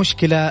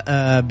والمشكلة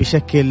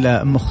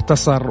بشكل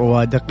مختصر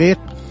ودقيق،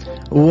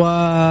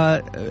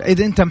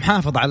 وإذا أنت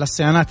محافظ على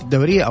الصيانات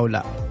الدورية أو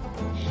لا.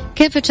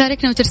 كيف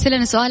تشاركنا وترسل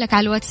لنا سؤالك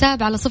على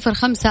الواتساب على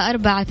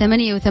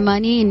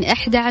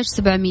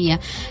 0548811700.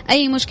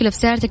 أي مشكلة في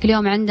سيارتك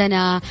اليوم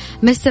عندنا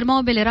مستر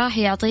موبل راح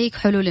يعطيك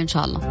حلول إن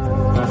شاء الله.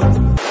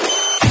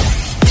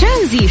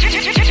 ترانزيت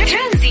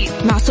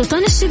مع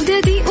سلطان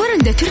الشدادي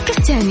ورندا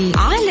تركستاني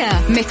على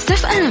ميكس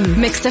اف ام.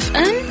 ميكس اف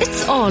ام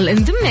it's all in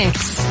the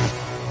mix.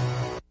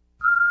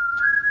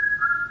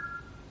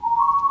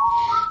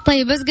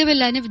 طيب بس قبل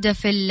لا نبدأ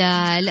في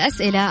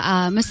الأسئلة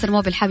مستر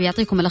موبل حاب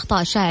يعطيكم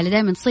الأخطاء الشائعة اللي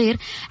دائما تصير،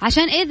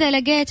 عشان إذا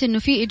لقيت إنه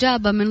في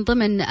إجابة من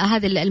ضمن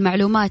هذه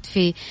المعلومات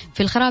في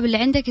الخراب اللي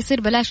عندك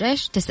يصير بلاش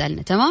إيش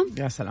تسألنا. تمام؟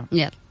 يا سلام.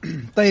 يلا.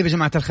 طيب يا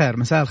جماعة الخير،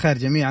 مساء الخير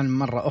جميعا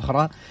مرة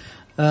أخرى.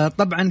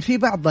 طبعا في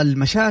بعض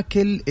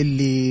المشاكل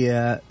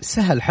اللي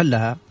سهل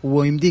حلها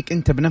ويمديك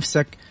أنت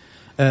بنفسك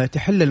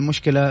تحل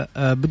المشكلة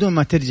بدون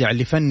ما ترجع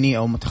لفني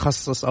أو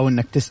متخصص أو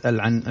أنك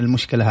تسأل عن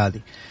المشكلة هذه.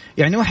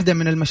 يعني واحدة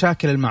من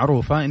المشاكل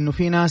المعروفة أنه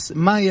في ناس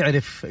ما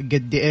يعرف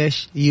قد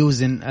إيش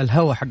يوزن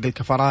الهواء حق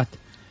الكفرات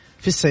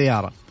في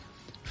السيارة،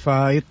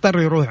 فيضطر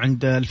يروح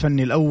عند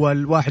الفني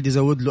الأول، واحد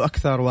يزود له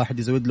أكثر واحد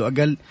يزود له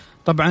أقل.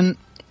 طبعا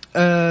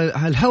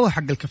الهواء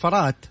حق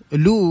الكفرات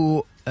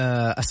له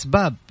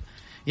أسباب،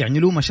 يعني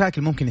له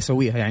مشاكل ممكن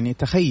يسويها. يعني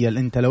تخيل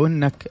أنت لو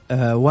أنك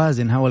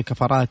وازن هواء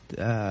الكفرات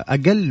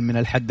أقل من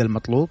الحد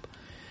المطلوب،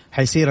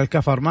 حيصير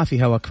الكفر ما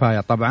في هواء كفاية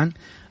طبعا،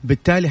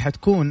 بالتالي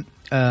حتكون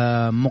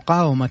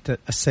مقاومة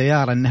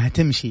السيارة أنها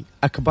تمشي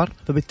أكبر،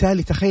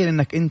 فبالتالي تخيل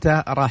أنك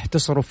أنت راح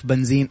تصرف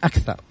بنزين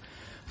أكثر.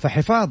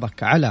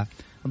 فحفاظك على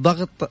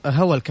ضغط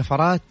هواء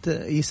الكفرات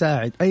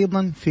يساعد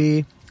أيضا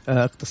في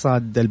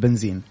اقتصاد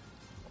البنزين.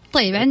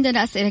 طيب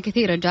عندنا أسئلة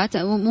كثيرة جات،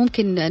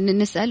 ممكن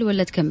نسأل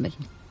ولا تكمل؟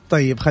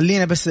 طيب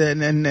خلينا بس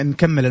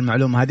نكمل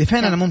المعلومة هذه.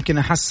 فين أنا ممكن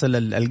أحصل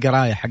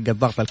القراية حق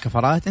ضغط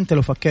الكفرات؟ أنت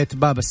لو فكيت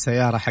باب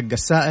السيارة حق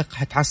السائق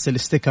حتحصل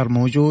ستيكر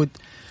موجود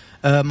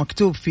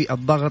مكتوب فيه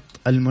الضغط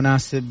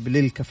المناسب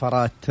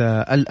للكفرات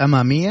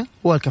الأمامية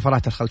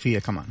والكفرات الخلفية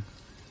كمان.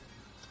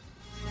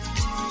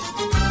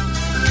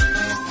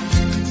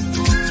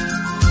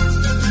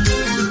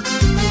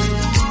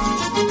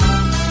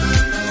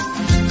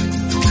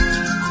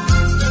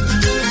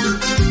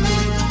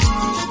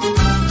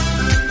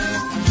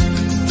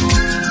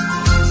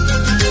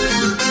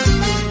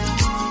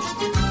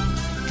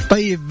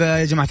 طيب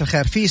يا جماعة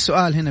الخير، في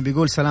سؤال هنا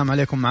بيقول السلام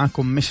عليكم،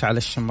 معاكم مشعل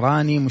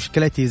الشمراني.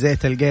 مشكلتي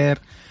زيت الجير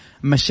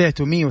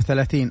مشيته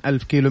 130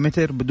 ألف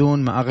كيلومتر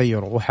بدون ما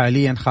أغيره،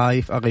 وحاليا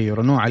خايف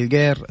أغيره. نوع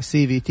الجير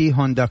CVT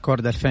هوندا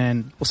كورد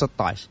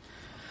 2016.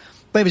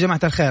 طيب يا جماعة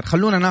الخير،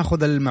 خلونا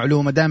ناخذ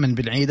المعلومة، دائما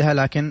بنعيدها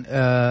لكن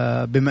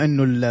بما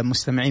أنه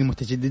المستمعين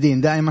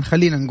متجددين دائما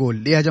خلينا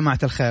نقول يا جماعة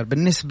الخير.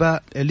 بالنسبة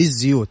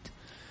للزيوت،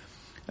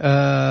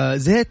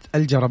 زيت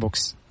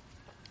الجرابوكس،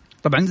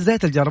 طبعا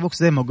زيت الجرابوكس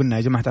زي ما قلنا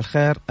يا جماعة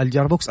الخير،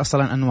 الجرابوكس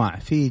أصلا أنواع،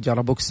 في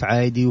جرابوكس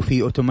عادي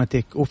وفي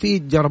أوتوماتيك وفي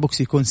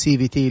جرابوكس يكون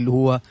CVT اللي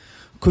هو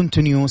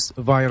Continuous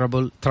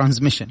Variable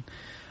Transmission.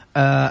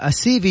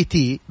 الCVT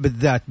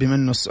بالذات، بما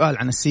أنه السؤال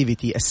عن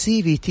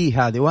الCVT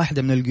هذه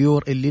واحدة من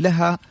الجيور اللي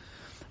لها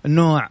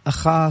نوع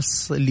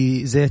خاص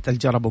لزيت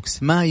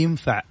الجرابوكس، ما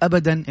ينفع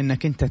أبدا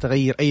أنك أنت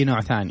تغير أي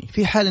نوع ثاني.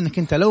 في حال أنك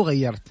أنت لو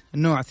غيرت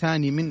نوع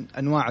ثاني من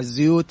أنواع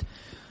الزيوت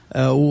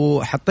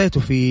وحطيته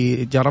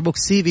في جرابوكس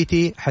CVT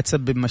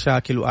حتسبب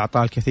مشاكل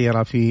وأعطال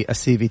كثيرة في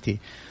الCVT.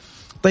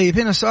 طيب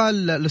هنا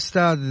سؤال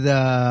الأستاذ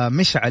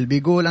مشعل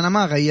بيقول أنا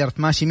ما غيرت،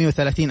 ماشي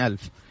 130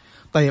 ألف.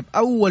 طيب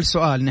أول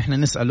سؤال نحن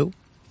نسأله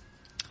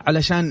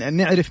علشان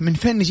نعرف من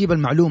فين نجيب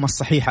المعلومة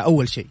الصحيحة.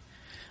 أول شيء،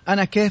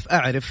 أنا كيف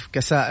أعرف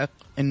كسائق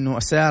إنه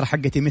السيارة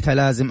حقتي متى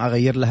لازم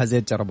أغير لها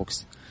زيت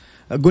جرابوكس؟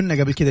 قلنا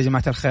قبل كده يا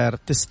جماعة الخير،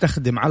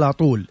 تستخدم على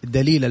طول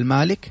دليل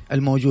المالك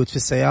الموجود في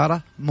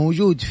السيارة،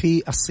 موجود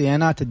في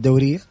الصيانات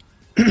الدورية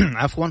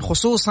عفوا،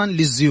 خصوصا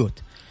للزيوت.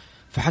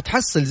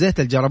 فحتحصل زيت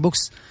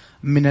الجرابوكس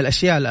من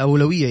الأشياء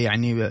الأولوية،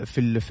 يعني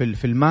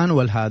في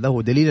المانوال هذا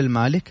هو دليل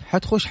المالك،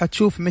 حتخش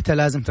حتشوف متى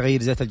لازم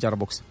تغير زيت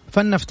الجرابوكس.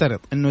 فلنفترض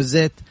إنه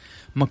الزيت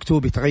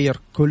مكتوب يتغير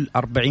كل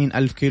 40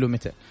 ألف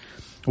كيلومتر،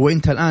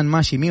 وانت الآن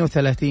ماشي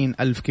 130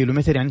 ألف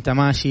كيلومتر، يعني انت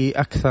ماشي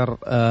أكثر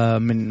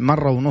من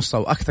مرة ونص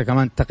أو أكثر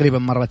كمان، تقريبا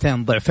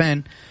مرتين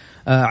ضعفين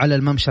على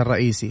الممشى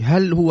الرئيسي.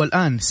 هل هو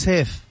الآن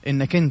سيف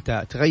انك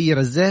انت تغير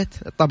الزيت؟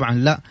 طبعا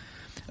لا.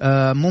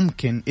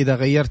 ممكن إذا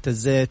غيرت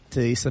الزيت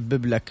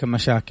يسبب لك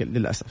مشاكل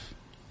للأسف.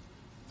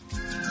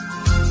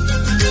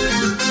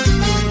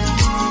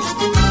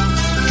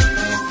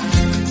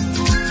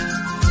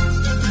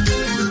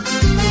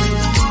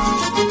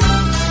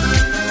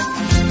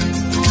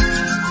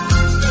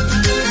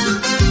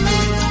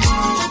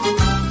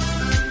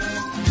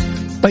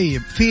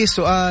 طيب في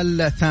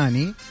سؤال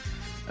ثاني،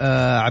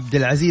 عبد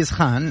العزيز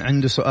خان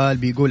عنده سؤال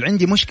بيقول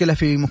عندي مشكلة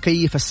في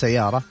مكيف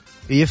السيارة،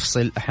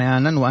 يفصل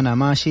أحيانا وأنا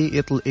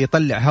ماشي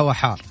يطلع هواء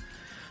حار.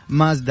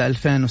 مازدا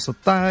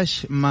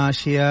 2016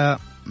 ماشية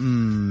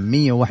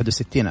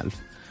 161 ألف.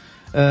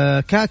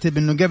 كاتب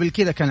إنه قبل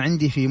كده كان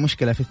عندي في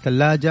مشكلة في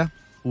الثلاجة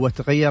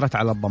وتغيرت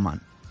على الضمان.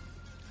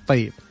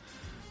 طيب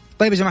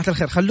يا جماعة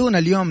الخير، خلونا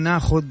اليوم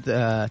ناخذ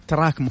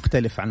تراك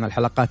مختلف عن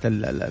الحلقات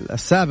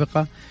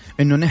السابقة،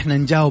 إنه نحن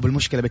نجاوب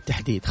المشكلة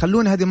بالتحديد.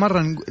 خلونا هذه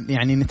مرة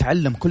يعني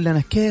نتعلم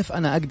كلنا كيف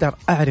أنا أقدر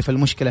أعرف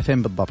المشكلة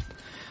فين بالضبط.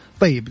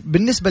 طيب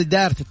بالنسبة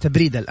لدائرة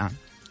التبريد الآن،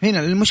 هنا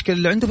المشكلة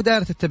اللي عنده في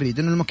دائرة التبريد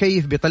إنه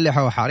المكيف بيطلع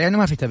هواء حار، يعني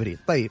ما في تبريد.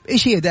 طيب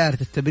إيش هي دائرة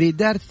التبريد؟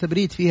 دائرة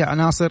التبريد فيها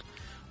عناصر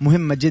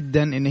مهمة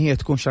جدا إن هي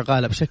تكون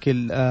شغالة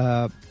بشكل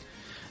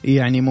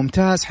يعني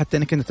ممتاز، حتى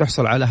إنك أنت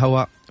تحصل على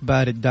هواء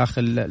بارد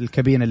داخل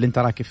الكابينة اللي أنت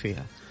راكب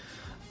فيها.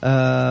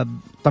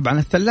 طبعا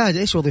الثلاجة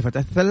إيش وظيفتها؟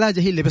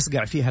 الثلاجة هي اللي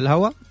بيسقع فيها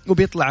الهواء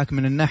وبيطلعك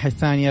من الناحية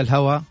الثانية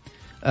الهواء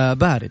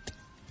بارد.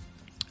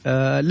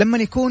 لما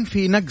يكون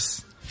في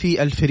نقص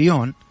في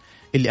الفريون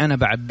اللي أنا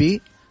بعبيه،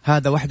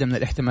 هذا واحدة من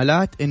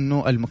الاحتمالات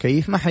إنه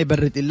المكيف ما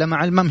حيبرد إلا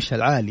مع الممشى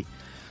العالي.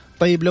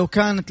 طيب لو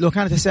كانت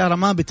السيارة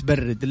ما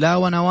بتبرد لا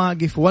وأنا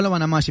واقف ولا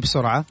وأنا ماشي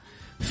بسرعة،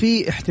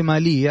 في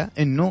احتمالية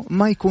إنه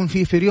ما يكون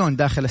في فريون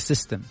داخل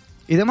السيستم.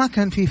 إذا ما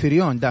كان في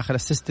فريون داخل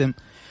السيستم،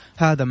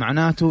 هذا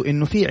معناته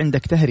إنه في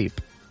عندك تهريب.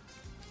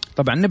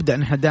 طبعا نبدأ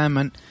نحن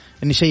دائما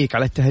نشيك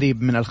على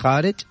التهريب من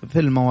الخارج في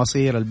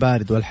المواسير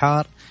البارد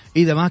والحار.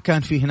 إذا ما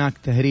كان في هناك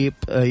تهريب،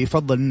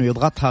 يفضل إنه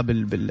يضغطها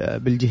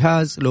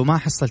بالجهاز. لو ما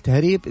حصل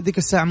تهريب، ذيك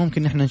الساعة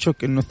ممكن نحن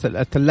نشك إنه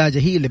الثلاجة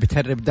هي اللي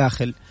بتهرب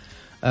داخل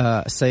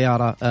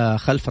السيارة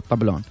خلف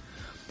الطبلون.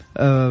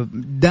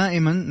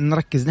 دائما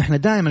نركز نحن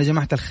دائما يا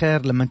جماعة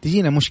الخير، لما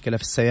تجينا مشكلة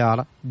في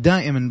السيارة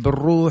دائما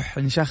بنروح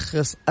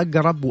نشخص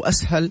أقرب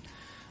وأسهل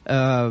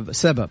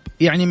سبب.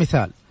 يعني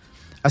مثال،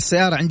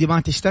 السيارة عندي ما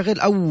تشتغل،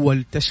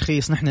 أول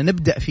تشخيص نحن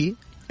نبدأ فيه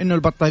إنه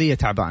البطارية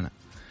تعبانة.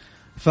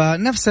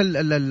 فنفس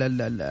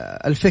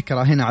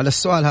الفكرة هنا على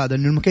السؤال هذا،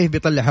 إنه المكيف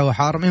بيطلع هواء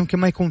حار، يمكن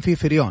ما يكون فيه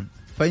فريون.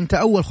 فأنت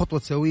أول خطوة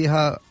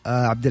تسويها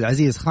عبد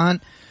العزيز خان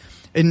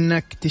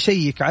إنك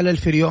تشيك على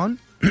الفريون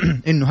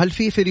إنه هل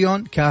في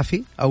فريون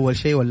كافي أول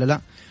شيء ولا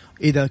لا.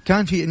 إذا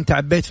كان في أنت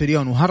عبيت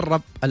فريون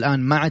وهرب، الآن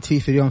ما عاد في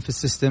فريون في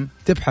السيستم،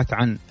 تبحث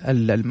عن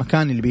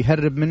المكان اللي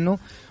بيهرب منه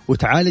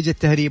وتعالج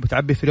التهريب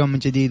وتعبي فريون من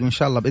جديد، وإن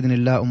شاء الله بإذن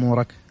الله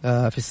أمورك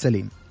في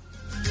السليم.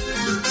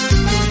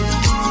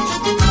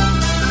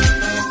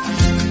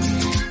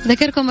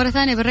 ذكركم مرة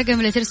ثانية بالرقم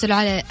اللي ترسلوا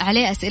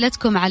عليه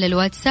أسئلتكم على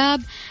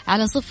الواتساب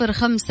على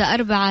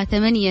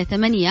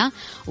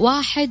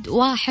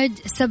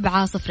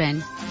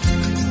 0548811700.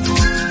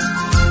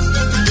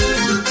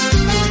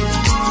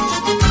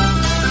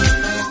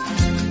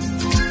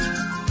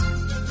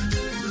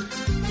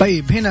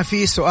 طيب هنا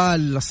في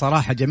سؤال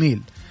صراحة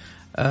جميل.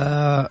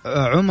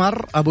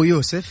 عمر أبو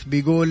يوسف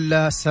بيقول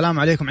السلام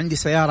عليكم، عندي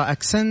سيارة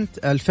أكسنت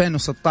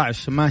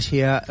 2016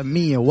 ماشية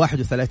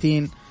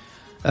 131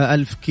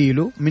 ألف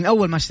كيلو. من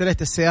أول ما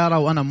اشتريت السيارة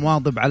وأنا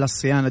مواظب على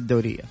الصيانة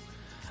الدورية.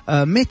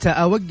 متى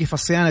أوقف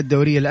الصيانة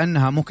الدورية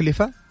لأنها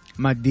مكلفة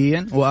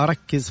ماديا،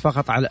 وأركز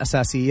فقط على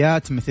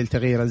الأساسيات مثل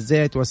تغيير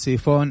الزيت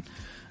والسيفون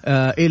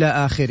إلى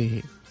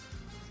آخره؟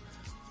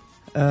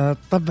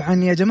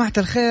 طبعا يا جماعة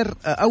الخير،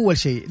 أول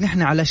شيء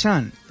نحن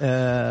علشان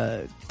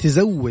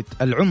تزود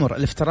العمر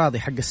الافتراضي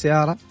حق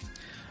السيارة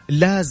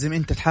لازم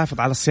أنت تحافظ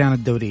على الصيانة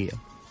الدورية.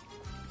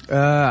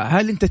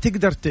 هل أنت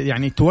تقدر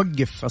يعني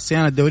توقف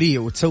الصيانة الدورية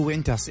وتسوي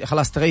أنت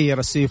خلاص تغير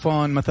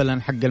السيفون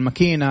مثلا حق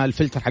الماكينة،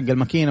 الفلتر حق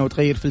الماكينة،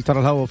 وتغير فلتر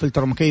الهواء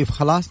وفلتر المكيف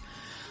خلاص؟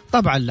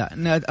 طبعا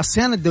لا.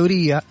 الصيانة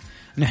الدورية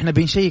نحن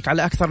بنشيك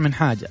على أكثر من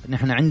حاجة.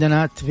 نحن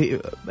عندنا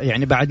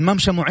يعني بعد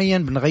ممشى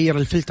معين بنغير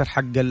الفلتر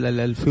حق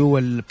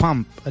الفيول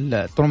بامب،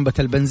 طرمبة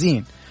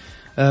البنزين.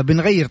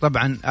 بنغير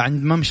طبعا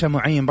عند ممشى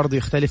معين برضو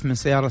يختلف من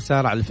سيارة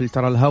لسيارة على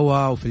فلتر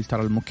الهواء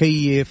وفلتر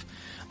المكيف.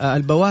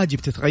 البواجي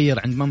بتتغير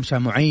عند ممشى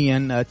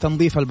معين.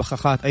 تنظيف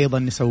البخاخات أيضا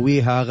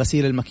نسويها.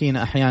 غسيل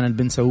الماكينة أحيانا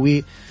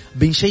بنسويه.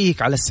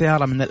 بنشيك على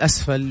السيارة من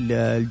الأسفل،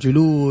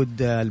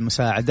 الجلود،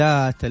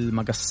 المساعدات،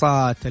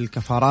 المقصات،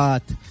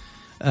 الكفرات.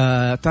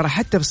 ترى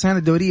حتى في الصيانة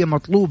الدورية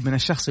مطلوب من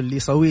الشخص اللي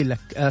يسوي لك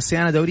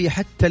صيانة دورية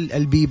حتى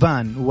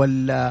البيبان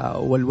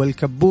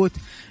والكبوت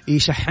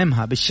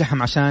يشحمها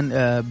بالشحم عشان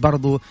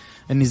برضو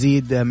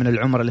نزيد من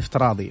العمر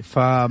الافتراضي.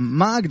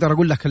 فما أقدر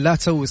أقول لك لا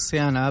تسوي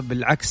الصيانة،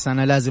 بالعكس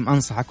أنا لازم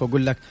أنصحك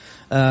وأقول لك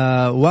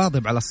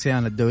واظب على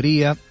الصيانة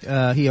الدورية.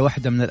 هي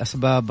واحدة من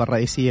الأسباب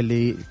الرئيسية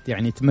اللي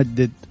يعني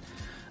تمدد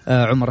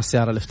عمر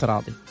السيارة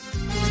الافتراضي.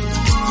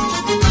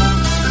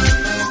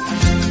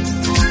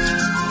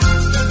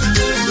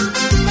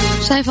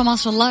 شايفة ما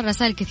شاء الله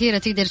الرسائل كثيرة،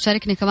 تقدر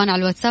تشاركني كمان على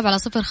الواتساب على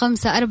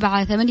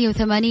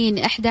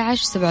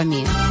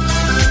 0548811700.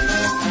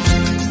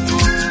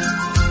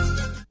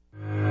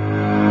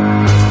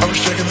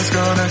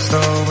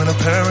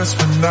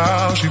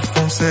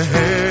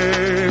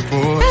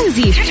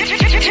 ترانزيت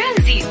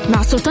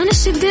مع سلطان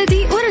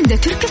الشدادي ورندا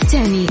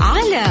تركستاني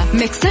على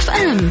ميكس اف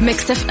ام.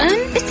 ميكس اف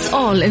ام it's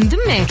all in the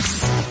mix.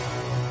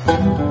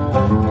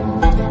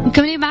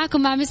 مكملين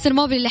معاكم مع مستر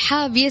موبل اللي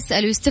حاب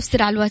يسأل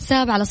ويستفسر على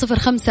الواتساب على 0548811700.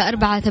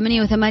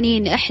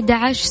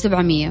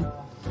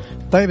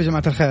 طيب يا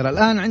جماعة الخير،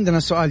 الآن عندنا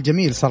سؤال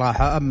جميل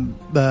صراحة،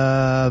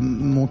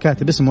 مو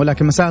كاتب اسمه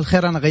لكن مساء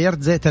الخير، أنا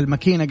غيرت زيت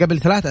الماكينة قبل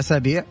 3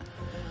 أسابيع،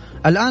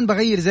 الآن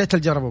بغير زيت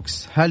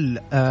الجرابوكس،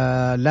 هل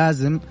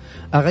لازم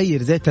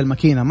أغير زيت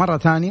الماكينة مرة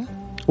ثانية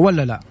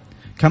ولا لا؟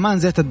 كمان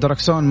زيت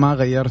الدركسون ما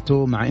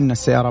غيرته مع إن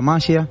السيارة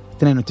ماشية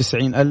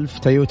 92,000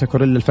 تويوتا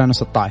كوريلا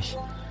 2016.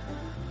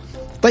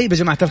 طيب يا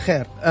جماعة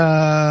الخير،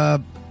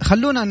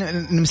 خلونا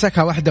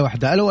نمسكها واحدة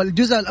واحدة.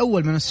 الجزء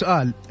الأول من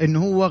السؤال إنه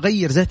هو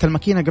غير زيت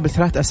الماكينة قبل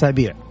 3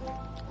 أسابيع.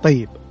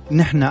 طيب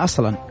نحن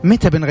أصلا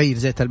متى بنغير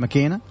زيت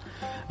الماكينة؟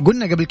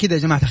 قلنا قبل كده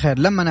يا جماعة الخير،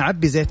 لما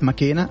نعبي زيت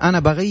ماكينة أنا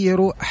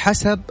بغيره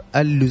حسب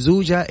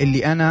اللزوجة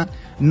اللي أنا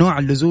نوع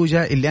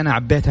اللزوجة اللي أنا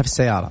عبيتها في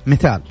السيارة.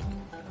 مثال،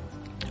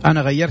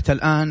 أنا غيرت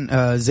الآن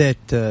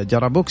زيت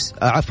جرابوكس،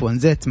 عفوا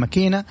زيت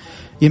ماكينة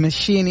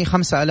يمشيني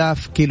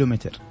 5000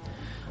 كيلومتر،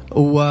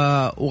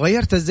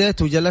 وغيرت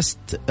الزيت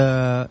وجلست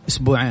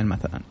أسبوعين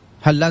مثلا.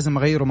 هل لازم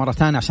أغيره مرة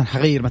ثانية عشان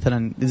حغير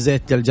مثلا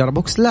زيت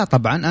الجرابوكس؟ لا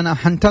طبعا، أنا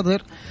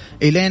حنتظر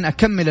إلين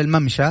أكمل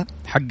الممشى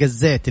حق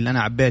الزيت اللي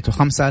أنا عبيته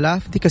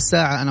 5000. ديك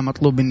الساعة أنا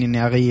مطلوب مني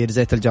إني أغير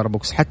زيت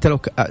الجرابوكس، حتى لو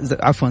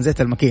عفوا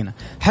زيت الماكينة،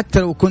 حتى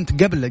لو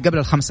كنت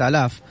قبل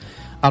 5000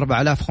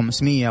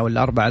 4500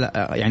 ولا 4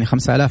 يعني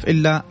 5000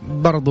 إلا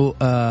برضو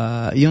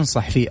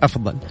ينصح فيه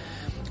أفضل.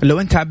 لو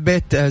أنت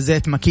عبيت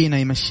زيت ماكينة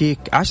يمشيك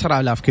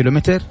 10,000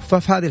 كيلومتر،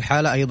 ففي هذه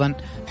الحالة أيضا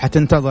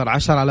حتنتظر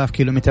 10,000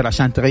 كيلومتر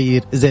عشان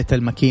تغير زيت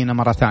الماكينة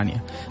مرة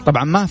ثانية.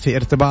 طبعا ما في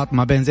ارتباط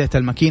ما بين زيت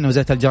الماكينة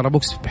وزيت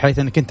الجرابوكس، بحيث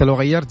أنك أنت لو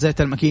غيرت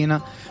زيت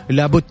الماكينة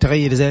لابد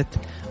تغير زيت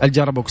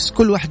الجرابوكس.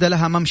 كل واحدة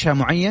لها ممشى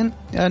معين،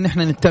 نحن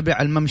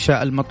نتبع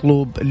الممشى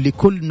المطلوب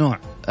لكل نوع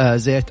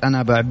زيت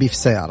أنا بعبيه في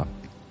السيارة.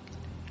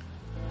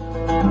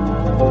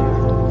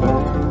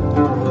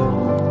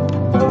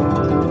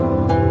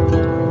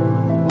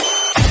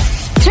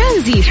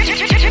 ترانزيت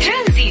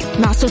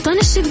مع سلطان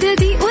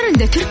الشدادي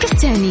ورندا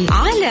تركستاني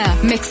على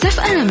ميكس اف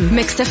ام.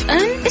 ميكس اف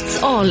ام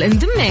it's all in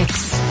the mix.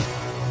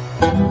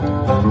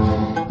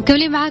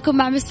 مكملين معاكم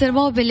مع مستر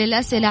موبل.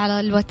 الأسئلة على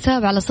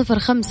الواتساب على 0548811700.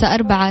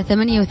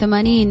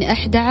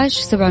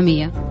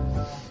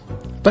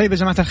 طيب يا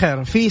جماعة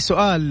الخير، في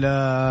سؤال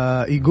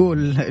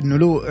يقول إنه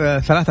له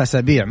 3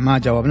 أسابيع ما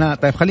جاوبناه.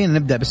 طيب خلينا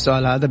نبدأ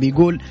بالسؤال هذا.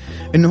 بيقول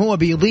إنه هو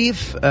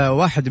بيضيف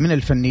واحد من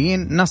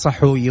الفنيين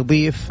نصحه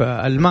يضيف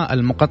الماء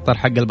المقطر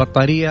حق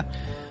البطارية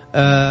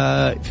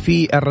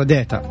في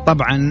الراديتر.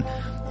 طبعا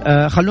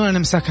خلونا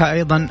نمسكها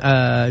أيضا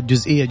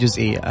جزئية.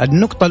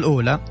 النقطة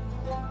الأولى،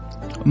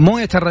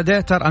 موية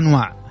الراديتر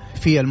أنواع،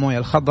 في الموية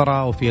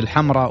الخضراء وفي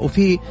الحمراء،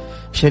 وفي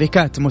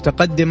شركات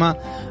متقدمة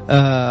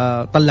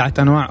طلعت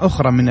أنواع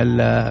أخرى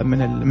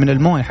من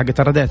الموية حقت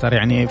الراديتر.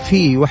 يعني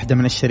في واحدة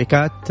من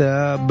الشركات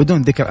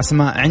بدون ذكر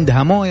أسماء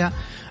عندها موية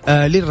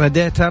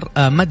للراديتر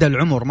مدى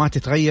العمر ما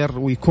تتغير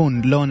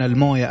ويكون لون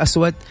الموية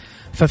أسود.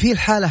 ففي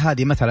الحالة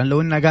هذه مثلا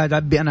لو إننا قاعد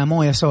أبي أنا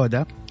موية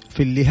سوداء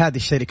في اللي هذه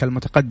الشركة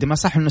المتقدمة،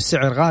 صح إنه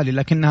السعر غالي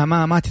لكنها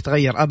ما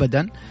تتغير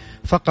أبدا،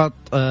 فقط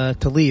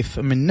تضيف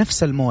من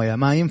نفس الموية،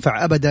 ما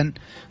ينفع أبدا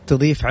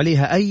تضيف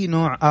عليها أي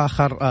نوع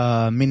آخر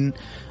من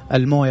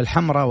الموية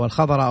الحمراء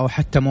والخضراء أو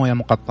حتى موية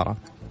مقطرة.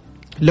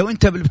 لو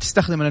أنت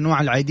بتستخدم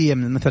الأنواع العادية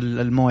من مثل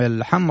الموية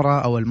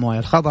الحمراء أو الموية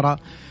الخضراء،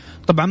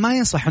 طبعا ما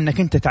ينصح أنك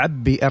أنت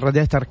تعبي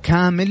الراديتر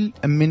كامل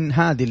من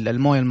هذه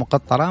الموية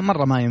المقطرة،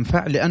 مرة ما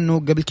ينفع، لأنه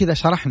قبل كذا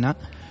شرحنا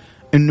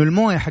إنه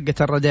الموية حقة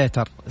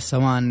الراديتر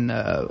سواء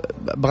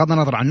بغض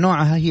النظر عن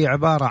نوعها هي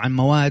عبارة عن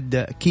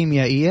مواد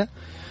كيميائية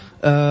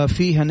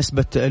فيها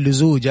نسبة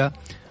لزوجة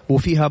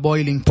وفيها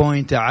بويلينج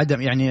بوينت،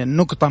 عدم يعني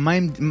نقطة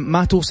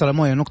ما توصل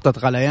الموية نقطة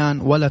غليان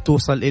ولا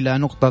توصل إلى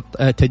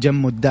نقطة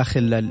تجمد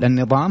داخل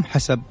النظام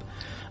حسب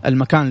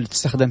المكان اللي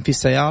تستخدم فيه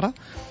السيارة.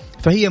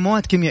 فهي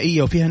مواد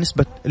كيميائية وفيها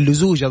نسبة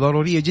لزوجة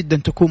ضرورية جدا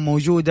تكون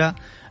موجودة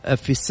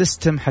في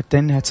السيستم حتى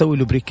انها تسوي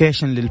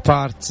لوبريكيشن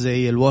للبارت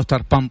زي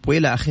الووتر بامب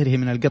والى اخره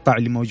من القطع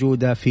اللي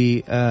موجودة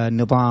في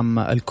نظام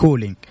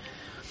الكولينج.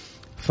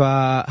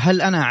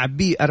 فهل انا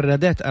اعبي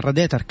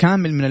الراديتر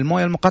كامل من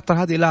المويه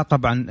المقطره هذه؟ لا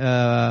طبعا،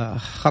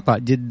 خطأ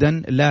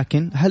جدا.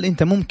 لكن هل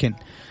انت ممكن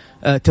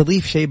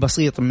تضيف شيء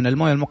بسيط من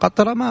المويه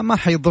المقطره؟ ما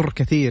حيضر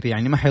كثير،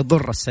 يعني ما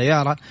حيضر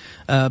السياره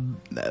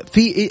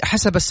في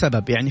حسب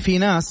السبب. يعني في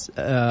ناس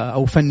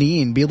او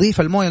فنيين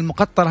بيضيف المويه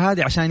المقطره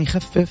هذه عشان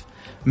يخفف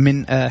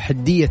من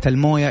حدية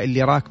المويه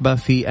اللي راكبه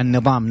في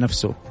النظام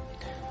نفسه،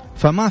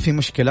 فما في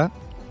مشكلة.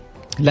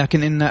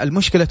 لكن ان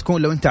المشكلة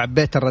تكون لو انت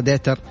عبيت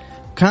الراديتر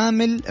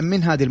كامل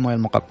من هذه المويه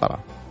المقطرة.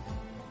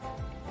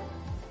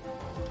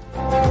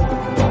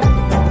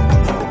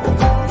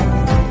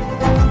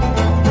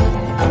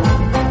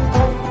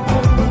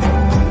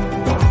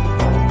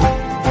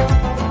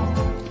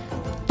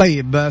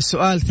 طيب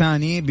سؤال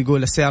ثاني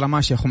بيقول السيارة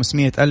ماشية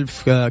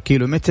 500,000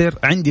 كيلومتر،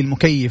 عندي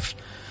المكيف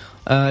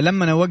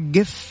لما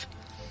نوقف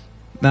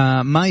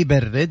ما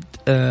يبرد،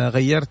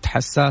 غيرت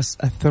حساس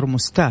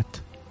الثرموستات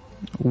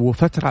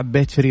وفترة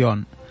عبيت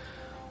فريون.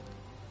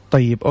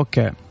 طيب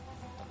أوكي.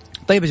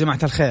 طيب يا جماعة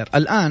الخير،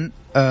 الآن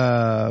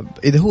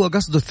إذا هو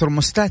قصده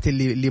الثرموستات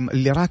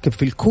اللي راكب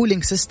في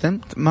الكولينج سيستم،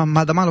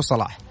 هذا ما له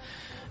صلاح.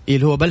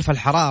 اللي هو بلف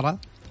الحرارة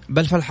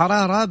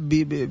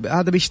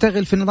هذا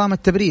بيشتغل في نظام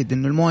التبريد،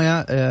 إنه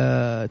الموية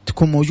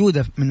تكون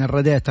موجودة من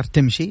الراديتر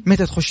تمشي.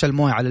 متى تخش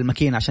الموية على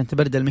الماكينة عشان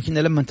تبرد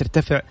الماكينة؟ لما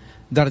ترتفع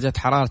درجة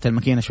حرارة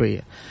الماكينة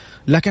شوية.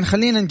 لكن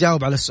خلينا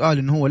نجاوب على السؤال،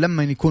 إنه هو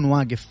لما يكون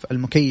واقف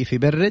المكيف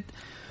يبرد،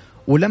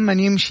 ولما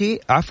يمشي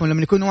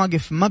لما يكون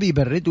واقف ما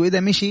بيبرد، وإذا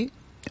مشي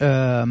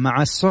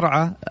مع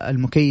السرعة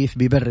المكيف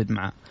بيبرد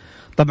معه.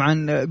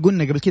 طبعا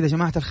قلنا قبل كده يا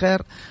جماعة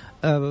الخير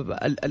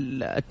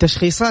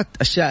التشخيصات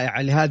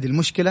الشائعة لهذه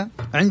المشكلة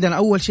عندنا.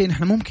 أول شيء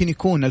نحن ممكن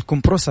يكون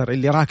الكمبروسر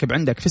اللي راكب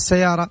عندك في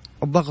السيارة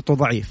ضغطه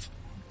ضعيف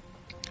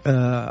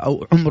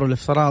أو عمره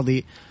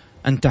الافتراضي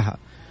انتهى.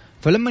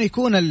 فلما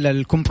يكون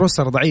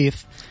الكمبروسر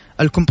ضعيف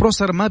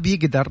الكمبروسر ما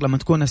بيقدر لما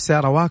تكون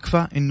السيارة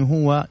واقفة إنه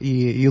هو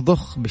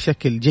يضخ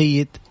بشكل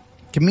جيد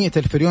كمية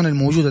الفريون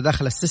الموجودة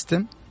داخل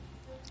السيستم.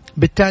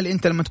 بالتالي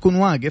أنت لما تكون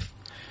واقف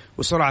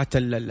وسرعة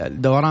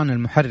الدوران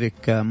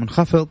المحرك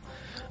منخفض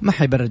ما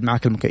حيبرد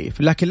معك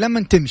المكيف. لكن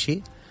لما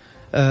تمشي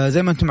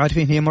زي ما أنتم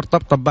عارفين هي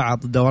مرتبطة ببعض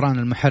دوران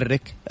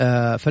المحرك،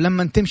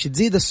 فلما تمشي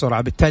تزيد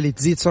السرعة، بالتالي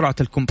تزيد سرعة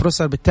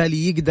الكمبروسر،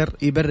 بالتالي يقدر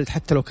يبرد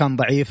حتى لو كان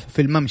ضعيف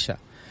في الممشى.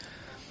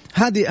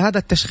 هذا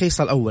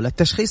التشخيص الأول.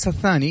 التشخيص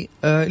الثاني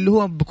اللي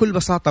هو بكل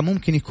بساطة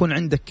ممكن يكون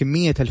عندك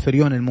كمية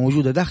الفريون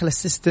الموجودة داخل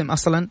السيستم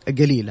أصلا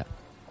قليلة،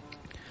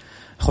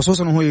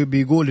 خصوصا هو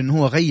بيقول إنه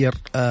هو غير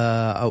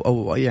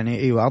أو يعني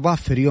أيوة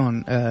أضاف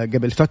فريون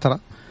قبل فترة.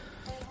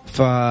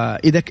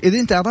 فإذا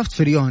أنت أضفت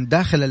فريون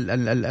داخل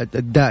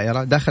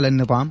الدائرة داخل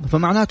النظام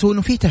فمعناته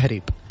إنه في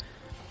تهريب.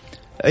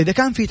 إذا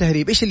كان في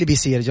تهريب إيش اللي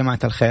بيصير يا جماعة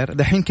الخير؟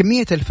 دحين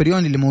كمية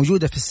الفريون اللي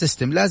موجودة في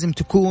السيستم لازم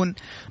تكون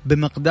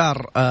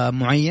بمقدار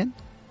معين.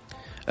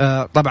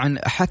 طبعا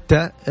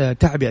حتى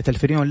تعبئة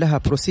الفريون لها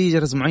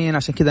بروسيجرز معينة،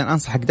 عشان كذا أنا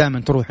أنصحك دائما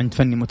تروح عند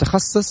فني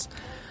متخصص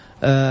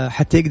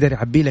حتى يقدر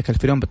يعبي لك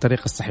الفريون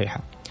بالطريقة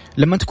الصحيحة.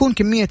 لما تكون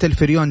كمية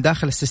الفريون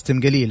داخل السيستم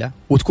قليلة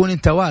وتكون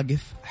انت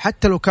واقف،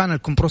 حتى لو كان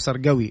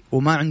الكمبروسر قوي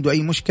وما عنده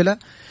أي مشكلة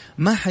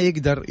ما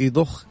حيقدر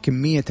يضخ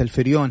كمية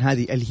الفريون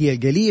هذه اللي هي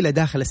قليلة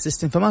داخل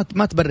السيستم،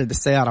 فما تبرد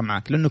السيارة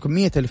معك، لأنه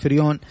كمية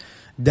الفريون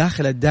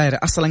داخل الدائرة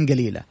أصلا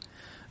قليلة.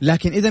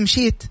 لكن إذا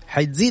مشيت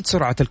حتزيد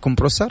سرعة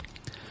الكمبروسر،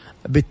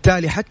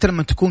 بالتالي حتى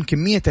لما تكون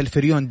كمية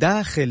الفريون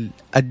داخل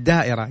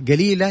الدائرة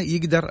قليلة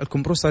يقدر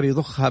الكمبروسر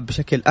يضخها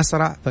بشكل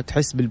أسرع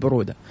فتحس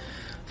بالبرودة.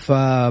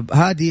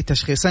 فهذه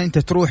تشخيصين انت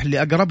تروح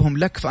لأقربهم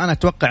لك. فأنا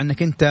أتوقع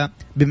أنك أنت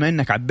بما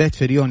أنك عبيت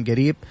فريون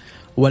قريب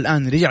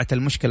والآن رجعت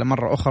المشكلة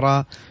مرة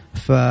أخرى،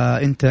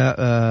 فأنت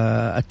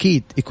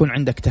أكيد يكون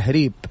عندك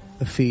تهريب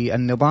في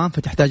النظام،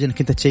 فتحتاج أنك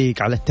أنت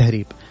تشيك على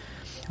التهريب.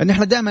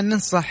 نحن دائما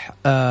ننصح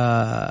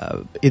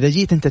إذا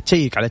جيت أنت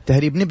تشيك على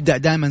التهريب نبدأ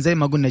دائما زي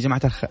ما قلنا يا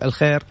جماعة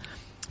الخير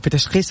في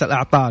تشخيص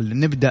الأعطال،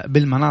 نبدأ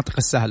بالمناطق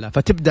السهلة.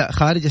 فتبدأ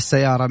خارج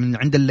السيارة من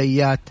عند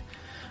الليات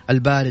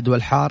البارد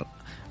والحار،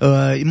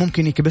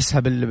 ممكن يكبسها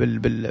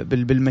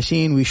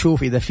بالمشين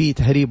ويشوف إذا في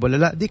تهريب ولا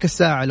لا. ديك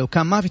الساعة لو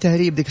كان ما في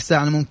تهريب ديك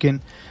الساعة أنا ممكن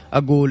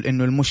أقول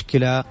إنه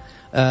المشكلة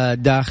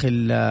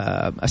داخل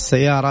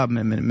السيارة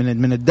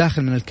من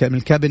الداخل من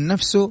الكابن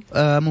نفسه،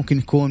 ممكن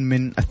يكون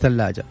من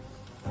الثلاجة.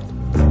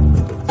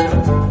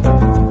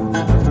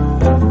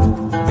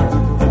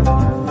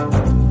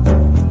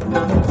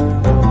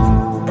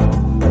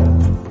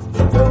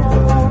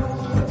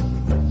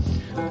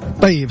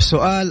 طيب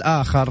سؤال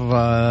آخر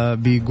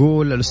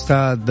بيقول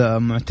الأستاذ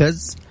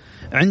معتز: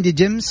 عندي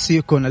جيمس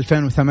سيكون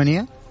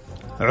 2008،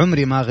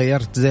 عمري ما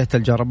غيرت زيت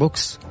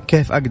الجرابوكس،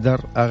 كيف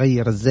أقدر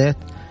أغير الزيت؟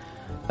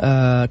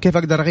 كيف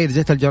أقدر أغير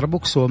زيت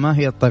الجرابوكس وما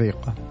هي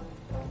الطريقة؟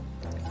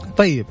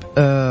 طيب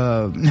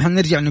نحن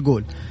نرجع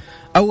نقول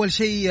أول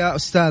شيء يا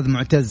أستاذ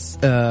معتز،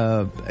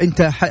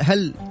 أنت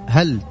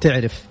هل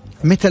تعرف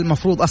متى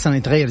المفروض أصلا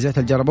يتغير زيت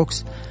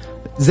الجرابوكس؟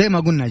 زي ما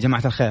قلنا يا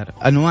جماعة الخير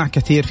أنواع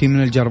كثير في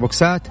من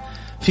الجرابوكسات،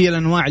 في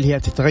الأنواع اللي هي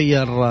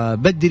تتغير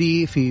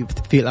بدري، في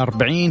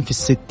 40، في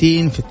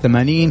 60، في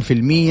 80،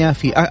 في 100،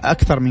 في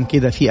أكثر من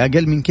كذا، في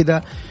أقل من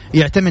كذا،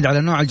 يعتمد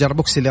على نوع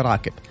الجرابوكس اللي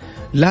راكب.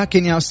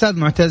 لكن يا أستاذ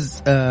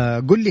معتز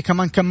قل لي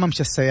كمان كم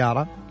ممشى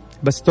السيارة؟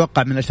 بس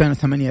توقع من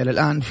 2008 إلى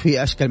الآن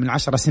في أشكال من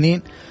 10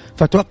 سنين،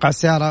 فتوقع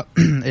السيارة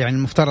يعني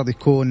المفترض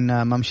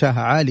يكون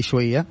ممشاها عالي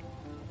شوية.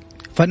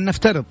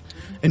 فلنفترض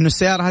إنه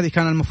السيارة هذه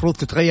كان المفروض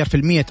تتغير في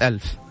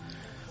 100,000،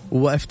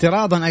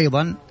 وافتراضا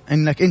أيضا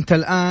أنك أنت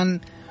الآن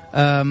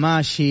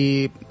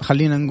ماشي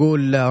خلينا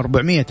نقول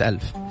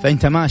 400,000،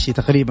 فأنت ماشي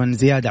تقريبا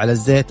زيادة على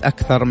الزيت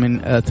أكثر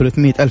من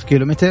 300,000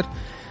 كيلومتر.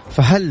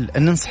 فهل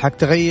ننصحك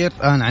تغير؟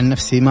 أنا عن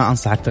نفسي ما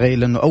أنصحك تغير،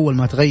 لأنه أول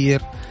ما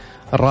تغير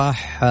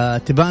راح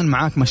تبان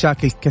معاك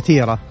مشاكل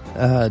كثيرة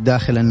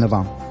داخل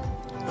النظام.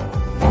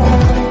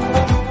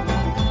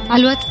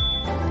 على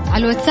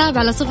الواتساب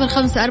على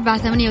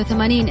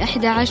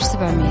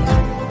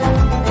 0548811700.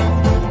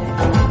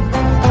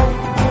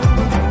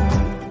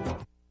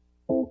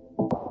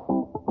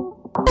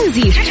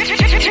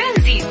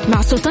 ترانزيت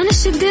مع سلطان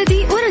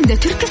الشدادي ورندا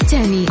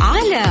تركستاني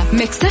على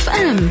ميكس اف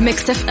ام.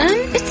 ميكس اف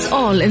ام it's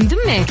all in the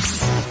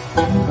mix.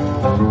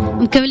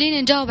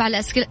 مكملين نجاوب على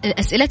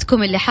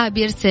أسئلتكم. اللي حاب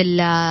يرسل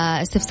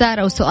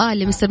استفسار أو سؤال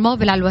لمستر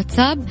موبل على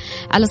الواتساب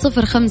على 0548811700.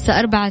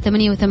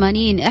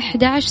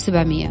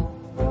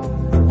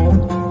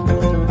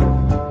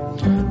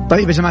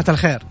 طيب يا جماعة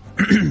الخير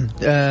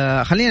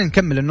خلينا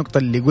نكمل النقطة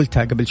اللي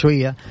قلتها قبل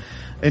شوية،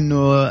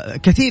 إنه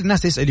كثير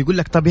ناس يسأل يقول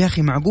لك طب يا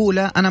أخي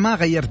معقولة أنا ما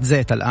غيرت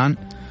زيت الآن،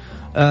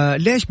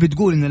 ليش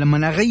بتقول إنه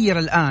لما أغير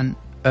الآن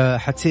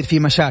حتصير في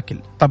مشاكل؟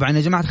 طبعا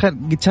يا جماعة الخير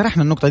قد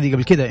شرحنا النقطة دي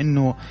قبل كده،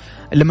 إنه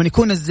لما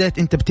يكون الزيت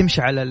أنت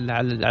بتمشي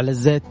على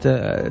الزيت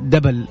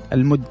دبل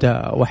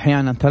المدة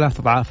وأحيانا 3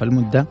 أضعاف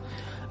المدة،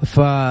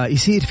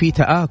 فيصير في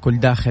تآكل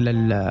داخل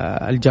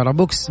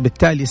الجرابوكس،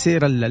 بالتالي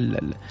يصير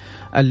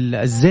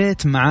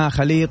الزيت مع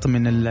خليط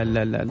من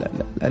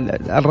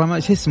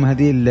الرماد، شو اسمه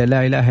هذه،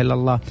 لا إله إلا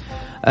الله،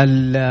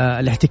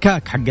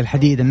 الاحتكاك حق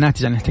الحديد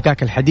الناتج عن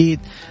احتكاك الحديد.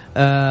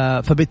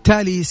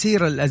 فبالتالي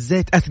يصير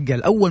الزيت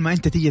أثقل. أول ما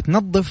أنت تيجي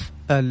تنظف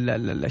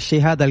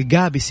الشيء هذا،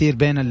 القاب يصير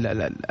بين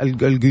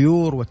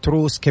القيور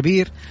والتروس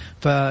كبير،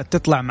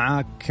 فتطلع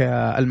معاك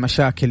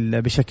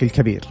المشاكل بشكل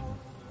كبير.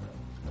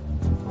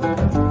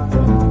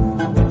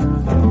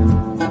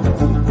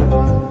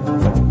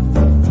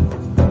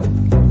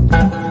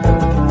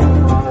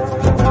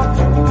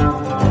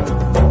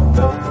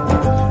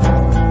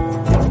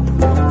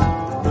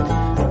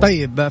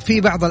 طيب،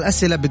 في بعض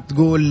الأسئلة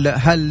بتقول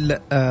هل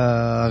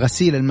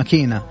غسيل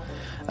الماكينة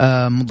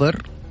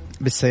مضر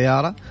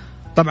بالسيارة؟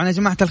 طبعا يا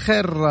جماعة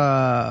الخير،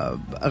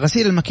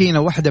 غسيل الماكينة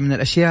واحدة من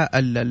الأشياء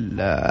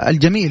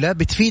الجميلة،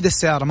 بتفيد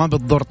السيارة ما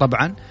بتضر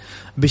طبعا،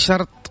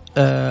 بشرط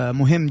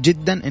مهم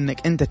جدا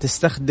انك انت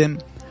تستخدم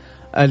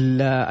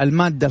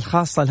المادة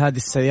الخاصة لهذه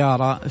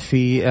السيارة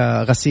في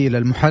غسيل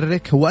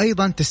المحرك،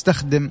 وأيضا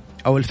تستخدم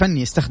أو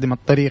الفني يستخدم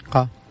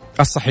الطريقة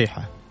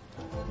الصحيحة.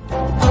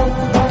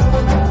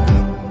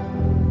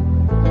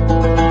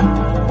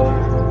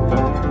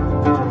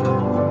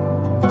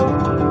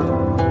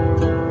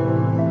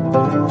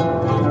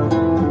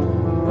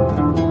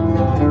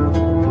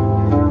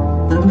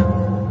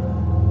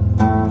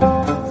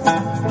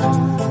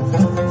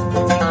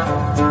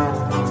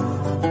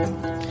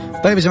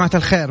 طيب يا جماعة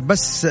الخير،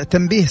 بس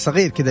تنبيه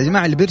صغير كذا يا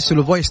جماعة، اللي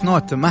بيرسلوا فويس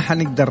نوت ما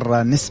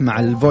حنقدر نسمع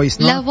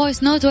الفويس نوت. لا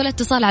فويس نوت ولا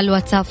اتصال على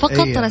الواتساب،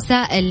 فقط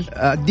رسائل.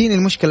 اديني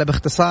المشكلة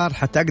باختصار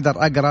حتى أقدر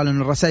أقرأ،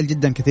 لأن الرسائل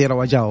جدا كثيرة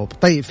وأجاوب.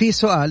 طيب، في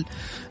سؤال،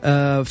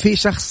 في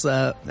شخص،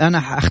 أنا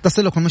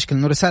أختصر لكم المشكلة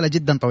إنه رسالة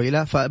جدا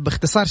طويلة،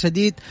 فباختصار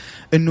شديد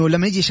إنه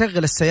لما يجي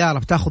يشغل السيارة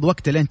بتاخذ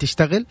وقت لين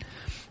تشتغل.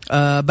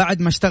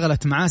 بعد ما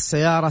اشتغلت معاه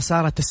السيارة،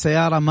 صارت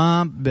السيارة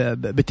ما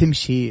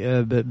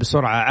بتمشي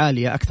بسرعة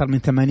عالية أكثر من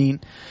 80.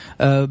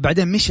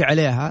 بعدين مشي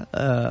عليها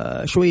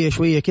شوية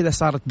شوية كده،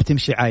 صارت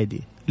بتمشي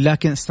عادي،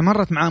 لكن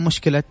استمرت معاه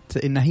مشكلة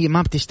إن هي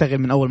ما بتشتغل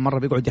من أول مرة،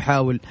 بيقعد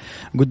يحاول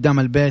قدام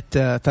البيت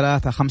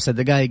 3-5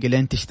 دقائق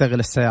لين تشتغل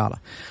السيارة.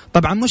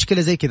 طبعا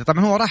مشكلة زي كده،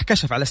 طبعا هو راح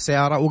كشف على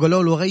السيارة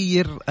وقالوا له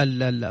غير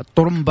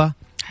الطرمبة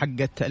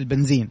حقت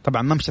البنزين.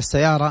 طبعا ممشى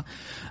السيارة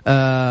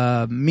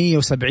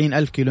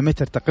 170,000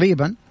 كيلومتر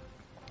تقريبا.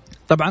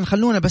 طبعا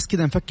خلونا بس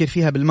كده نفكر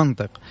فيها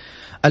بالمنطق.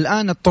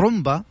 الآن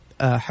الطرمبة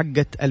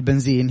حقت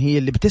البنزين هي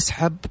اللي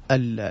بتسحب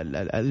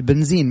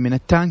البنزين من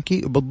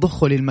التانكي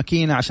وبتضخه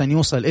للماكينة عشان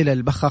يوصل إلى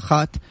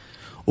البخاخات،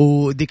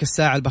 وديك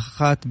الساعة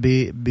البخاخات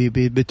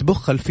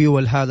بتبخ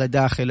الفيول هذا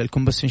داخل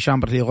الكومبشن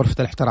شامبر اللي هي غرفة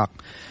الاحتراق.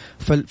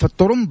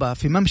 فالطرمبة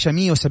في ممشى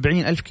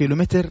 170,000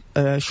 كيلومتر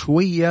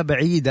شوية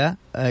بعيدة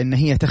إن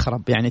هي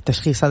تخرب، يعني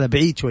التشخيص هذا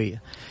بعيد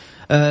شوية.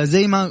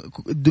 زي ما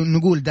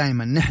نقول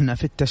دائما نحن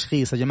في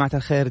التشخيص يا جماعة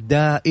الخير،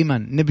 دائما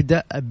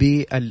نبدأ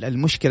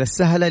بالمشكلة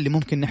السهلة اللي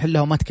ممكن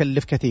نحلها وما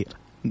تكلف كثير.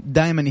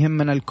 دائما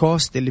يهمنا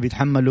الكوست اللي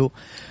بيتحمله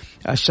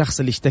الشخص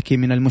اللي يشتكي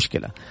من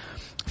المشكلة.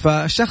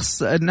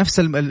 فالشخص نفس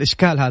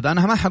الإشكال هذا،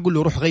 أنا ما حقول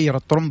له روح غير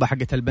الطرمبة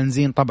حقت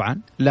البنزين طبعا،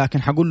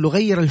 لكن حقول له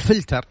غير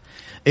الفلتر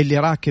اللي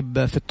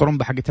راكب في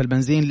الطرمبة حقت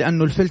البنزين،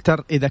 لأنه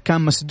الفلتر إذا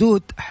كان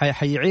مسدود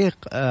حيعيق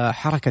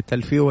حركة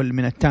الفيول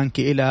من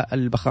التانكي إلى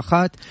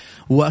البخاخات،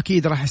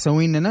 وأكيد راح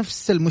يسوي لنا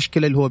نفس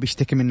المشكلة اللي هو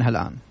بيشتكي منها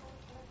الآن.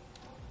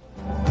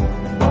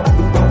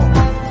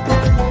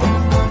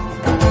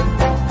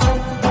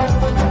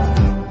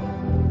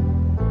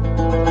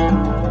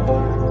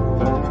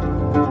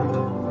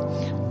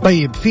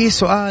 طيب، في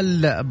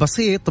سؤال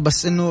بسيط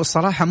بس إنه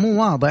صراحة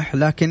مو واضح،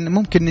 لكن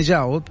ممكن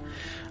نجاوب.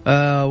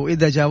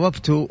 وإذا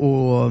جاوبته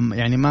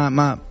يعني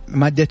ما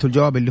اديته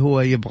الجواب اللي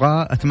هو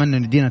يبغاه، أتمنى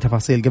أن يدينا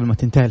تفاصيل قبل ما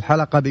تنتهي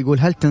الحلقة. بيقول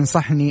هل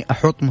تنصحني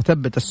أحط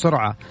مثبت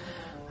السرعة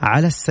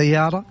على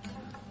السيارة؟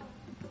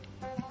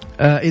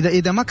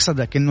 إذا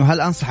مقصدك إنه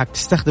هل أنصحك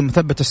تستخدم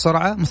مثبت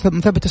السرعة،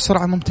 مثبت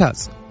السرعة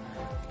ممتاز،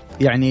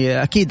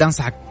 يعني أكيد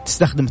أنصحك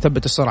تستخدم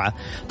مثبت السرعة.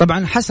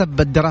 طبعا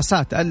حسب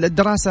الدراسات،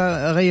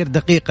 الدراسة غير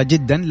دقيقة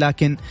جدا،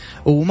 لكن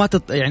وما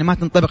يعني ما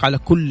تنطبق على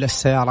كل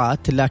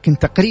السيارات، لكن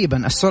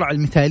تقريبا السرعة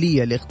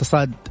المثالية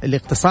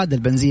لاقتصاد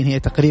البنزين هي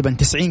تقريبا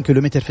 90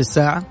 كيلومتر في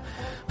الساعة.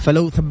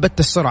 فلو ثبتت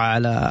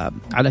السرعة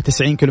على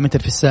 90 كيلومتر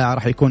في الساعة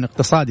راح يكون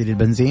اقتصادي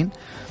للبنزين.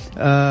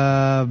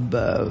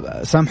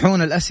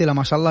 سامحونا، الأسئلة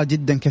ما شاء الله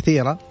جدا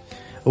كثيرة،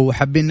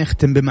 وحابين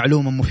نختم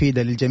بمعلومة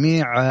مفيدة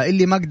للجميع.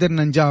 اللي ما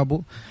قدرنا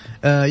نجاوبه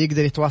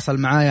يقدر يتواصل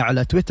معايا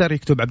على تويتر،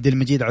 يكتب عبد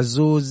المجيد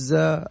عزوز،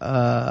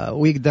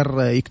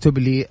 ويقدر يكتب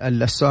لي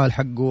السؤال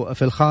حقه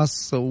في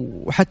الخاص.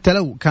 وحتى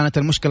لو كانت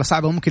المشكلة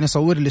صعبة ممكن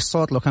يصور لي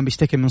الصوت لو كان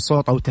بيشتكي من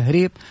صوت أو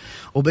تهريب،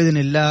 وبإذن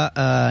الله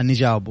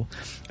نجاوبه.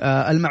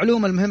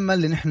 المعلومة المهمة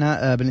اللي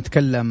نحن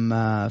بنتكلم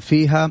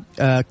فيها،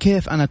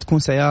 كيف أنا تكون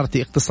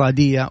سيارتي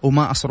اقتصادية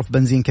وما أصرف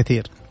بنزين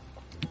كثير.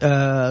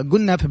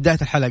 قلنا في بداية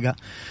الحلقة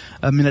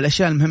من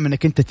الأشياء المهمة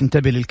أنك أنت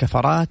تنتبه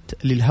للكفرات،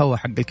 للهواء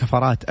حق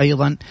الكفرات.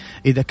 أيضا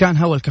إذا كان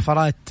هواء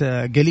الكفرات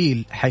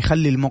قليل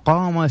حيخلي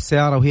المقاومة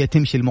السيارة وهي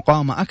تمشي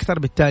المقاومة أكثر،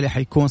 بالتالي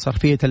حيكون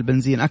صرفية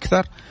البنزين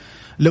أكثر.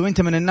 لو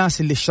أنت من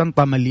الناس اللي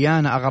الشنطة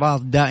مليانة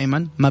أغراض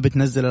دائما، ما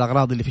بتنزل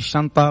الأغراض اللي في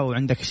الشنطة،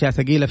 وعندك أشياء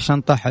ثقيلة في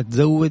الشنطة،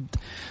 حتزود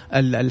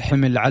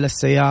الحمل على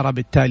السيارة،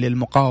 بالتالي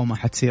المقاومة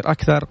حتصير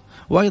أكثر،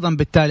 وأيضا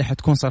بالتالي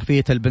حتكون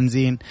صرفية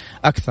البنزين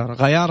أكثر.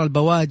 غيار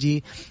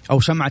البواجي أو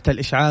شمعة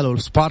الإشعال أو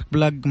السبارك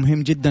بلاج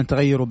مهم جدا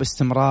تغيره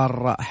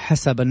باستمرار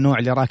حسب النوع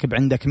اللي راكب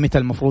عندك، متى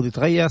المفروض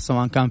يتغير،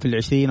 سواء كان في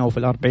 20 أو في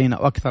 40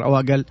 أو أكثر أو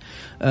أقل،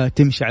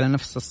 تمشي على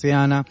نفس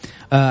الصيانة.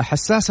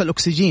 حساس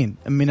الأكسجين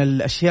من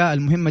الأشياء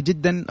المهمة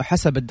جدا،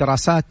 حسب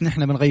الدراسات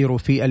نحن بنغيره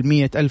في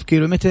 100,000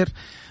 كيلومتر،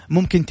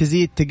 ممكن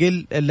تزيد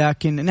تقل،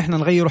 لكن نحن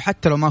نغيره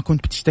حتى لو ما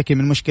كنت بتشتكي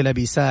من مشكلة،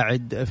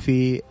 بيساعد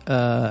في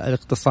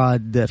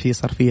الاقتصاد في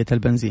صرفية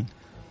البنزين.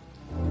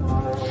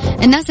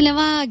 الناس اللي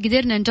ما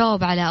قدرنا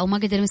نجاوب على أو ما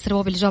قدر مستر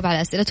بوب اللي جاوب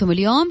على أسئلتهم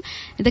اليوم،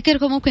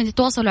 نذكركم ممكن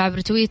تتواصلوا عبر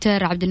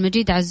تويتر عبد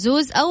المجيد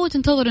عزوز، أو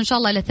تنتظروا إن شاء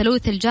الله إلى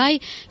الثلاث الجاي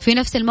في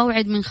نفس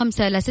الموعد من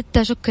 5 إلى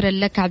 6. شكرا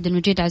لك عبد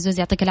المجيد عزوز،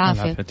 يعطيك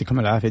العافية. يعطيكم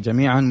العافية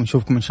جميعا،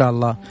 ونشوفكم إن شاء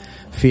الله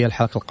في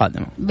الحلقة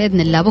القادمة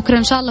بإذن الله بكرة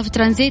إن شاء الله في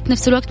ترانزيت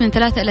نفس الوقت من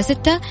 3 إلى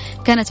 6.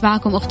 كانت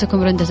معاكم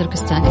أختكم رندة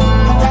تركستاني.